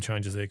make some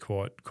changes there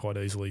quite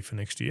easily for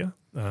next year.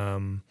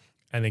 And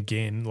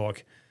again,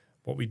 like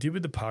what we did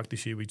with the park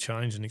this year, we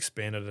changed and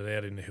expanded it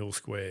out into Hill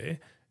Square,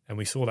 and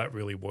we saw that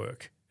really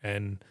work.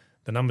 And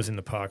the numbers in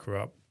the park were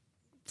up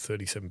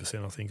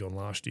 37%, I think, on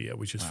last year,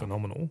 which is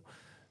phenomenal.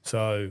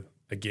 So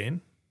again,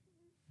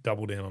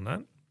 double down on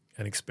that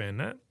and expand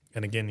that.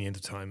 And again, the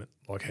entertainment,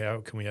 like how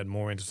can we add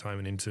more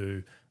entertainment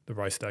into the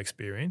race day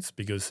experience?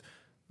 Because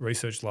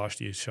research last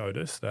year showed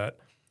us that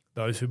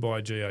those who buy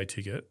a GA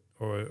ticket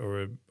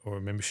or a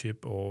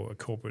membership or a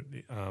corporate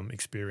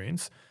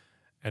experience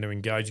and are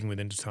engaging with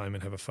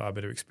entertainment have a far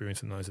better experience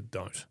than those that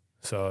don't.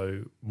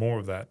 So more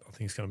of that I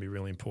think is going to be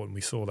really important.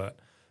 We saw that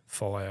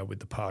fire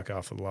with the park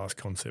after the last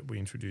concept we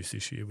introduced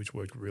this year, which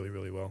worked really,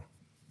 really well.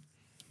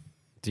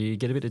 do you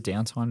get a bit of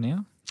downtime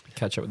now?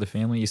 Catch up with the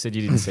family? You said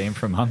you didn't see him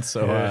for a month,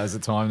 so is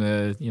it time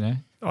to,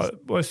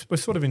 We're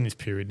sort of in this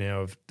period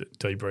now of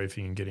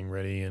debriefing and getting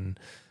ready, and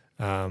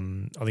I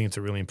think it's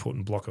a really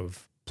important block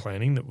of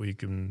planning that we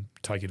can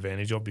take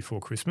advantage of before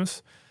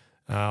Christmas.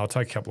 I'll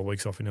take a couple of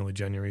weeks off in early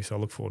January, so I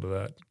look forward to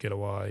that, get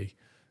away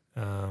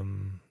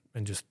and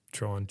just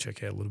try and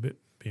check out a little bit,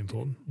 be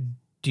important.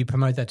 Do you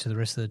promote that to the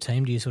rest of the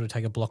team? Do you sort of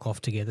take a block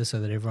off together so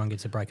that everyone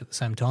gets a break at the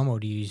same time, or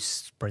do you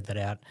spread that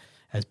out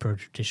as per a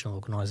traditional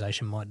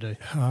organisation might do?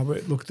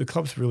 Look, the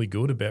club's really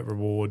good about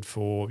reward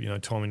for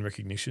time and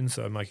recognition,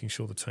 so making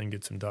sure the team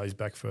gets some days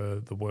back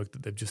for the work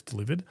that they've just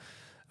delivered.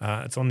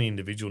 It's on the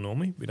individual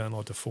normally. We don't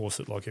like to force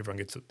it like everyone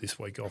gets it this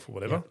week off or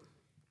whatever. Yep.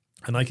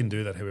 And they can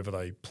do that however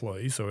they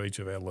please, so each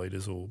of our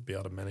leaders will be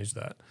able to manage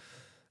that.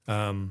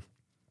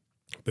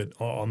 But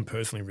I'm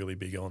personally really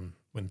big on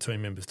when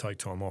team members take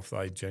time off,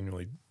 they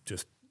genuinely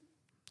just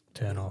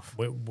Turn off.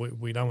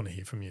 We don't want to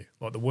hear from you.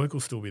 Like the work will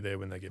still be there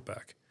when they get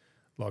back.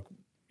 Like,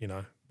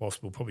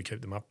 whilst we'll probably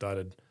keep them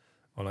updated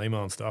on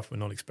email and stuff, we're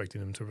not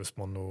expecting them to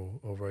respond or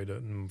read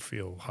it and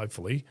feel,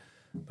 hopefully,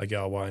 they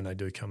go away and they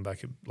do come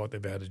back like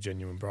they've had a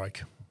genuine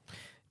break.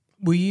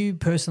 Will you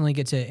personally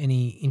get to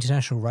any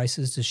international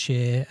races to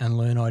share and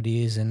learn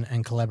ideas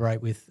and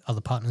collaborate with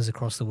other partners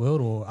across the world,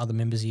 or other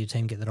members of your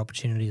team get that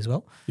opportunity as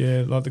well?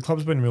 Yeah, like the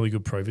club's been really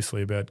good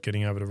previously about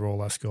getting over to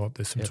Royal Ascot.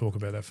 There's some talk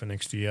about that for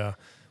next year.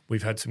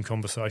 We've had some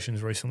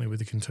conversations recently with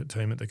the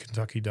team at the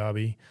Kentucky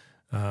Derby.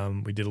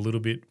 We did a little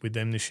bit with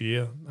them this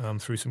year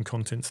through some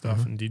content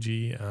stuff and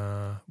Digi.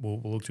 We'll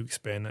look to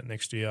expand that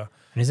next year.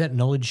 And is that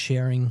knowledge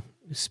sharing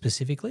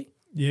specifically?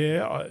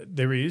 Yeah,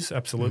 there is,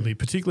 absolutely.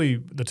 Particularly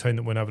the team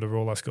that went over to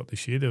Royal Ascot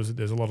this year.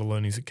 There's a lot of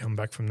learnings that come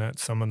back from that.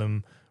 Some of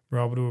them were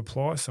able to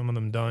apply, some of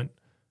them don't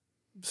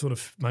sort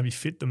of maybe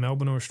fit the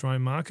Melbourne or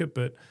Australian market,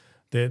 but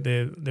there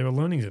are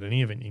learnings at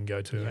any event you can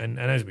go to. And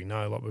as we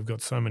know, like we've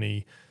got so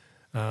many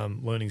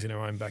learnings in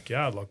our own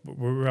backyard. Like we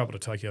were able to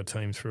take our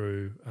team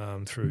through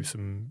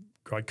some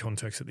great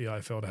contacts at the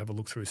AFL to have a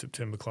look through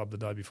September Club the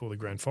day before the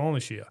grand final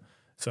this year.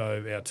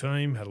 So our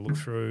team had a look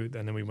through,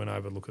 and then we went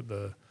over to look at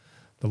the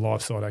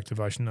live side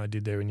activation they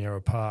did there in Yarra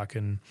Park,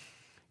 and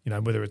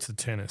whether it's the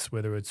tennis,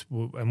 whether it's,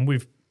 and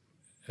we've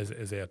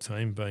as our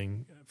team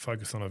being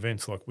focused on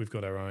events, like we've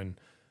got our own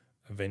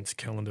events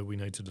calendar we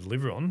need to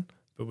deliver on,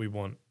 but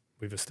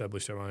we've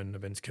established our own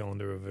events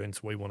calendar of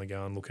events we want to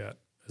go and look at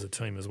as a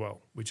team as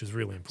well, which is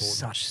really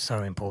important.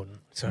 So important.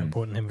 So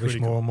important, and wish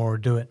more and more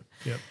would do it.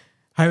 Yep.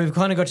 Hey, we've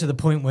kind of got to the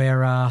point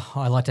where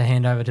I like to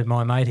hand over to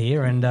my mate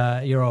here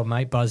and your old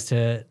mate Buzz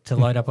to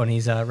load up on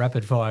his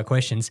rapid fire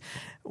questions.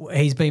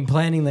 He's been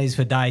planning these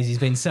for days. He's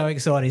been so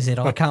excited. He said,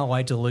 I can't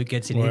wait till Luke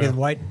gets in here. He can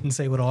wait and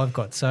see what I've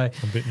got. So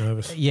I'm a bit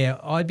nervous. Yeah,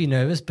 I'd be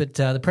nervous, but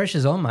the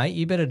pressure's on, mate.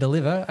 You better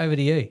deliver. Over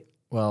to you.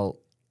 Well,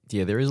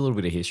 yeah, there is a little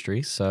bit of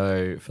history.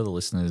 So for the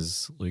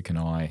listeners, Luke and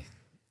I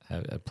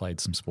have played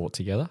some sport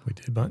together. We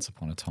did, mate. Once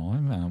upon a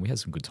time. We had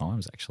some good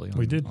times, actually,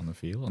 on the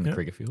field, on the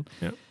cricket field.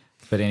 Yep.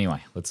 But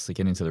anyway, let's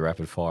get into the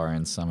rapid fire,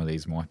 and some of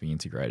these might be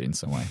integrated in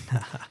some way.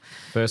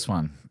 First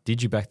one,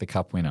 did you back the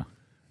cup winner?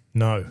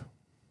 No.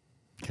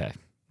 Okay.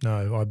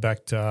 No, I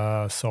backed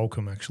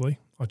Solcombe, actually.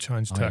 I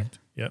changed tact.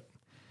 Yeah? Yep.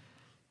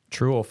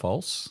 True or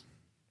false,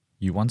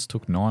 you once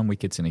took 9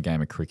 wickets in a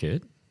game of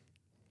cricket.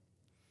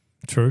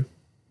 True.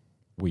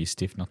 Were you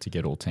stiff not to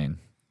get all 10?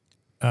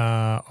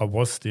 I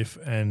was stiff,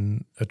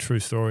 and a true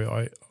story,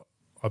 I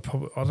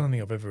don't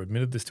think I've ever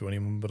admitted this to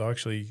anyone, but I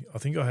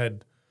think I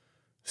had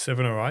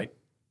 7 or 8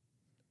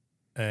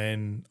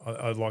 and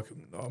I like.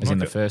 As in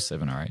the first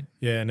 7 or 8?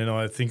 Yeah, and then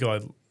I think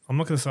I'm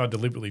not going to say I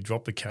deliberately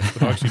dropped the catch,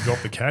 but I actually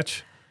dropped the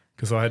catch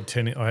because I had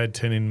 10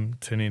 in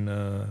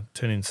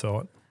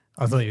sight.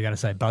 I thought you were going to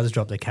say Buzz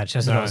dropped the catch.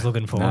 That's what I was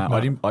looking for. No, I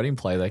didn't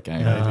play that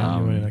game,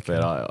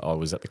 but I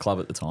was at the club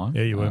at the time.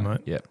 Yeah, you were,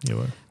 mate. Yep.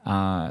 You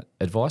were.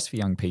 Advice for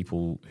young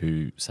people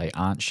who, say,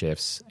 aren't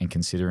chefs and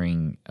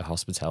considering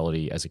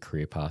hospitality as a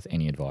career path,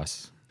 any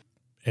advice?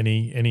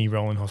 Any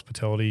role in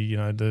hospitality,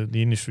 the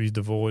industry is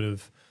devoid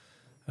of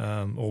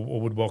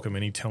or would welcome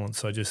any talent.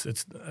 So just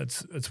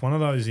it's one of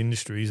those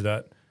industries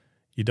that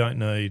you don't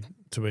need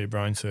to be a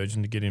brain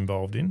surgeon to get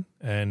involved in.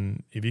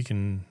 And if you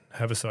can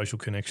have a social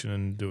connection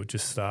and do it,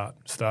 just start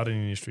an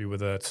industry,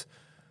 whether that's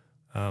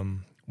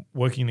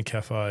working in a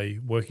cafe,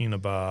 working in a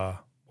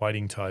bar,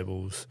 waiting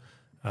tables,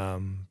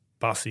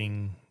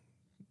 bussing,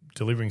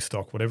 delivering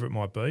stock, whatever it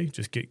might be.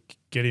 Just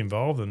get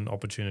involved, and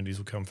opportunities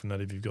will come from that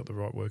if you've got the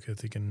right work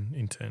ethic and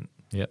intent.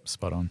 Yep,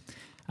 spot on.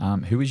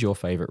 Who is your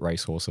favourite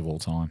racehorse of all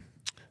time?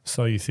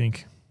 So You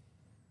Think.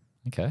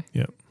 Okay.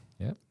 Yep.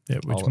 Yeah,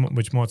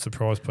 which might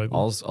surprise people.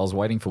 I was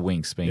waiting for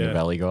Winks, being a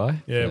Valley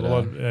guy.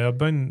 Yeah, I've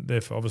been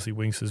there for obviously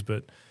Winks's,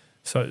 but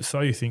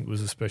So You Think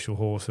was a special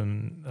horse,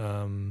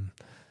 and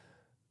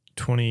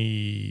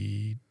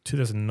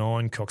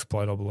 2009 Cox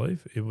Plate, I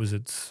believe. It was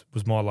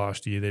my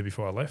last year there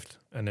before I left,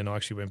 and then I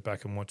actually went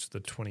back and watched the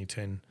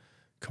 2010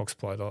 Cox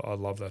Plate. I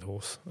love that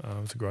horse. It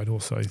was a great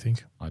horse, So You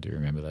Think. I do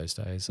remember those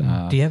days.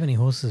 Do you have any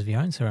horses of your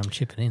own, sir? I'm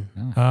chipping in.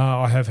 No.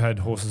 I have had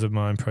horses of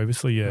my own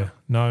previously, yeah.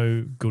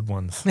 No good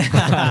ones.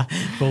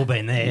 We've all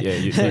been there. Yeah,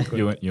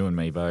 you and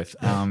me both.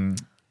 In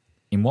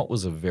what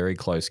was a very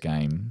close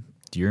game,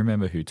 do you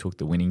remember who took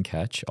the winning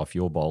catch off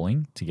your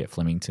bowling to get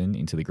Flemington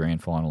into the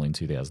grand final in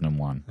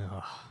 2001?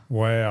 Oh.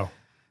 Wow.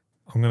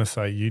 I'm going to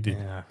say you did.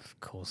 Yeah, of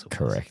course it was.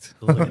 Correct.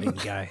 Look at him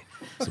go.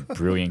 It's a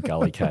brilliant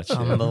gully catch. Yeah.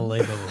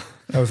 Unbelievable.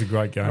 That was a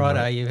great game.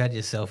 Righto, you've had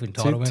your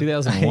self-entitlement.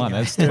 2001,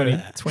 that's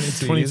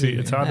 22 years ago.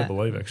 It's hard to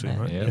believe, actually,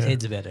 mate. Yeah. His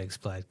head's about to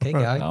explode. Keep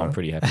going. No, I'm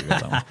pretty happy with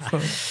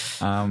that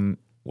one.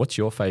 What's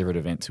your favourite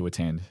event to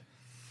attend?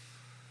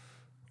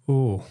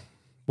 Oh,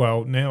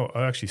 well, now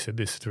I actually said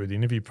this through the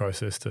interview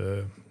process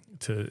to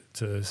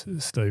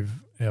Steve,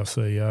 our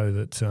CEO,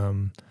 that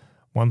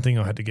one thing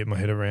I had to get my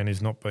head around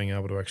is not being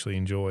able to actually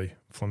enjoy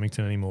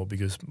Flemington anymore,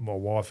 because my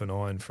wife and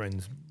I and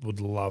friends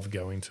would love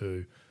going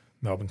to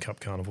Melbourne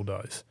Cup Carnival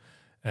days.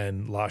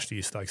 And last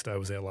year's Stakes Day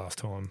was our last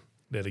time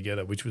there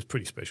together, which was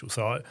pretty special.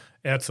 So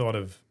outside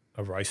of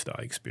a race day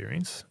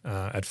experience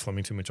at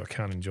Flemington, which I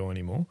can't enjoy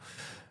anymore,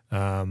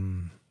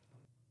 probably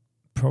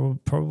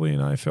an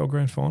AFL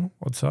Grand Final,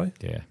 I'd say.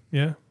 Yeah.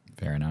 Yeah.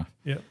 Fair enough.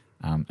 Yeah.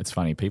 It's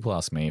funny, people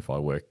ask me if I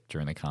work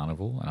during the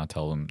carnival, and I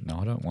tell them, no,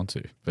 I don't want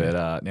to.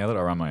 But now that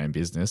I run my own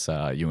business,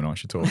 you and I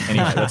should talk.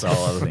 Anyway, that's a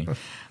whole other thing.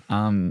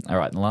 All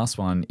right, and the last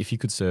one, if you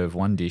could serve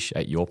one dish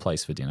at your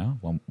place for dinner,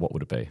 what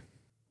would it be?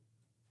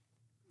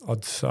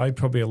 I'd say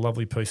probably a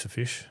lovely piece of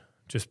fish.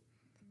 Just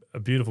a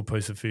beautiful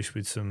piece of fish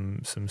with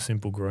some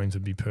simple greens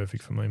would be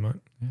perfect for me, mate.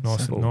 Yeah,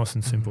 nice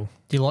and simple.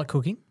 Do you like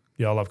cooking?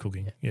 Yeah, I love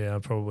cooking. Yeah, I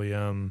probably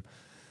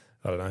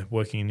I don't know,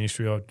 working in the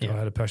industry, I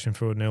had a passion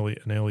for it. An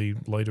early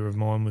leader of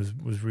mine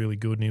was really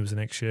good, and he was an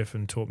ex-chef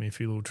and taught me a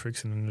few little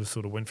tricks, and then just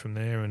sort of went from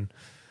there. And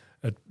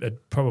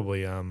it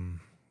probably,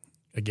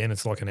 again,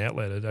 it's like an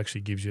outlet. It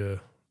actually gives you a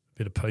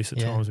bit of peace at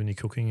times when you're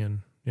cooking, and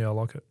I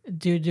like it.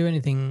 Do you do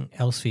anything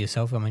else for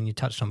yourself? I mean, you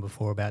touched on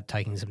before about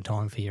taking some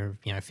time for your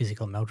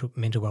physical and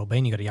mental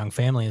well-being. You've got a young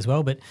family as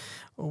well, but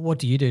what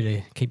do you do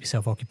to keep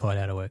yourself occupied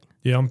out of work?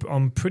 Yeah,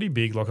 I'm pretty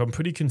big. Like, I'm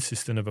pretty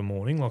consistent of a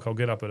morning. Like, I'll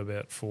get up at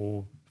about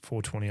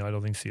 4:28, I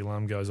think, the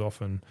alarm goes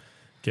off, and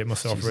get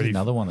myself ready.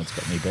 Another one that's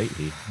got me beat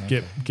here.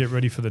 Okay. Get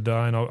ready for the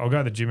day, and I'll go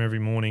to the gym every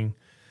morning.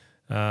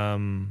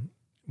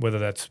 Whether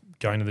that's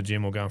going to the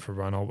gym or going for a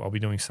run, I'll be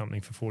doing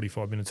something for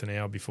 45 minutes, an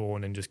hour before,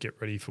 and then just get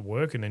ready for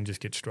work, and then just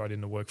get straight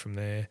into work from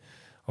there.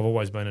 I've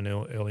always been an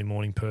early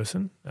morning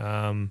person.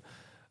 And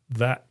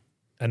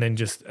then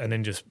just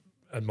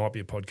it might be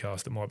a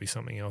podcast, it might be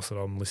something else that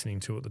I'm listening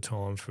to at the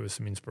time for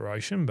some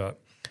inspiration, but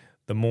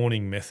the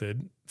morning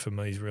method for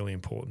me is really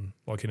important.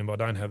 Like, if I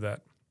don't have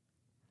that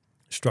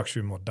structure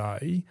in my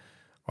day,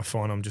 I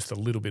find I'm just a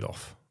little bit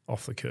off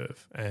the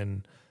curve.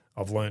 And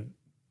I've learnt,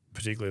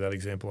 particularly that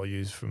example I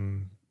used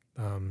from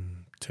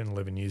 10,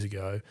 11 years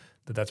ago,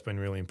 that's been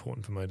really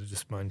important for me to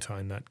just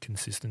maintain that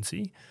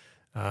consistency.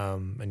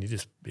 And you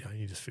just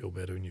feel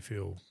better, and you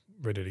feel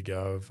ready to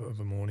go of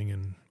a morning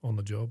and on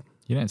the job.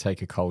 You don't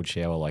take a cold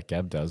shower like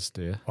Gab does,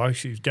 do you?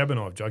 Gab and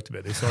I have joked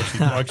about this.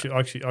 I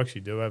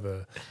actually do have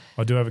a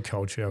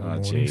cold shower in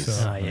the morning.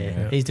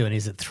 So, he's doing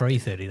his at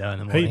 3:30 though in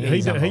the morning.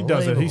 He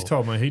does it. He's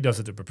told me he does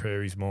it to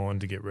prepare his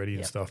mind to get ready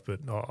and stuff. But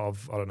I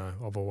don't know.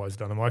 I've always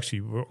done them.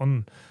 Actually,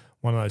 on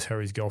one of those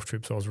Harry's golf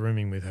trips, I was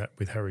rooming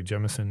with Harry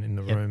Jamieson in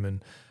the room,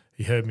 and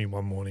he heard me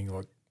one morning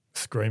like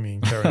screaming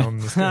and carrying on.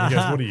 He goes,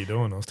 "What are you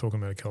doing?" I was talking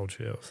about a cold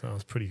shower, so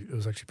it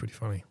was actually pretty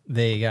funny.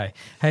 There you go.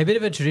 Hey, a bit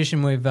of a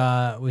tradition we've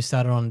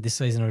started on this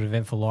season of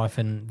Eventful Life,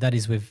 and that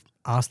is we've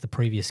asked the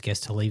previous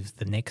guest to leave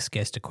the next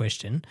guest a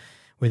question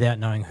without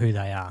knowing who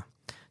they are.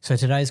 So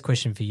today's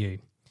question for you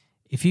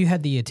If you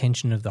had the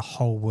attention of the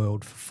whole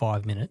world for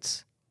 5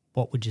 minutes,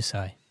 what would you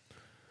say?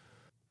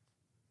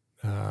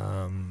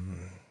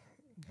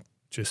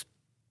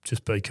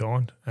 Just be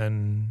kind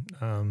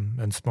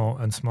and smile,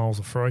 and smiles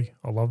are free.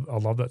 I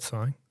love that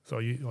saying. So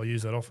I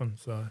use that often.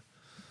 So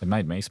It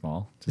made me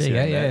smile. There you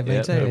go. Yeah,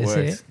 me too. It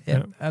works.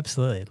 Yeah,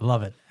 absolutely.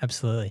 Love it.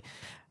 Absolutely.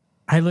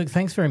 Hey, Luke,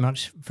 thanks very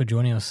much for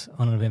joining us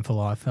on An Eventful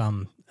Life.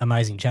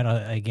 Amazing chat.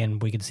 Again,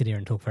 we could sit here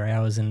and talk for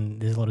hours,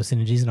 and there's a lot of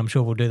synergies, and I'm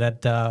sure we'll do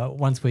that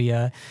once we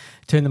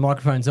turn the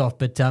microphones off.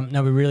 But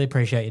no, we really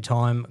appreciate your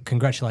time.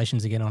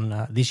 Congratulations again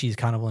on this year's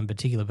Carnival in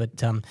particular,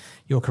 but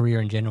your career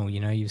in general.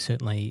 You know, you've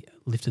certainly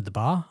lifted the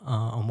bar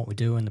on what we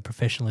do and the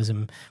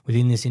professionalism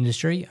within this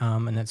industry,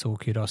 and that's all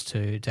kudos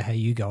to how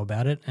you go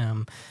about it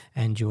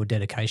and your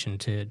dedication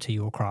to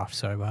your craft.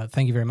 So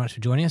thank you very much for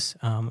joining us.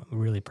 We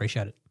really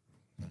appreciate it.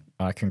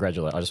 I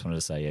just wanted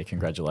to say,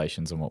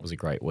 congratulations on what was a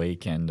great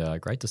week,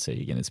 and great to see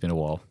you again. It's been a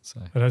while. So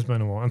it has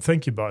been a while, and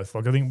thank you both.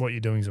 Like, I think what you're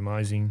doing is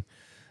amazing.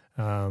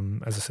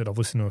 As I said, I've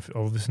listened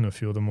to a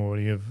few of them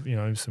already. Of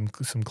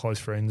some close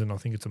friends, and I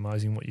think it's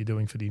amazing what you're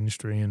doing for the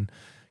industry. And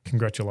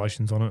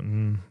congratulations on it.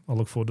 And I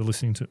look forward to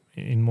listening to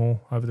in more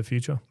over the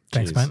future.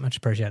 Thanks, mate. Much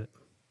appreciated.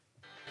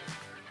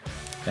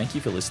 Thank you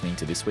for listening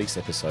to this week's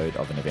episode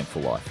of An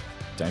Eventful Life.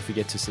 Don't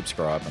forget to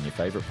subscribe on your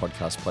favourite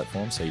podcast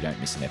platform so you don't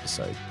miss an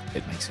episode.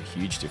 It makes a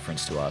huge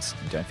difference to us.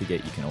 And don't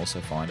forget, you can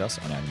also find us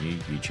on our new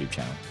YouTube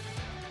channel.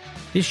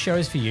 This show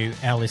is for you,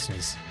 our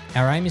listeners.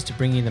 Our aim is to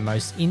bring you the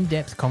most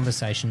in-depth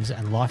conversations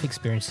and life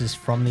experiences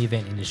from the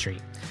event industry.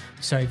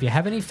 So if you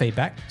have any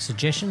feedback,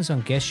 suggestions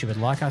on guests you would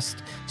like us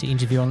to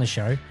interview on the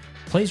show,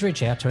 please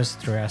reach out to us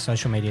through our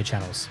social media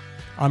channels.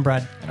 I'm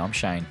Brad. And I'm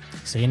Shane.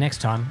 See you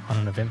next time on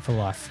An Eventful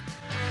Life.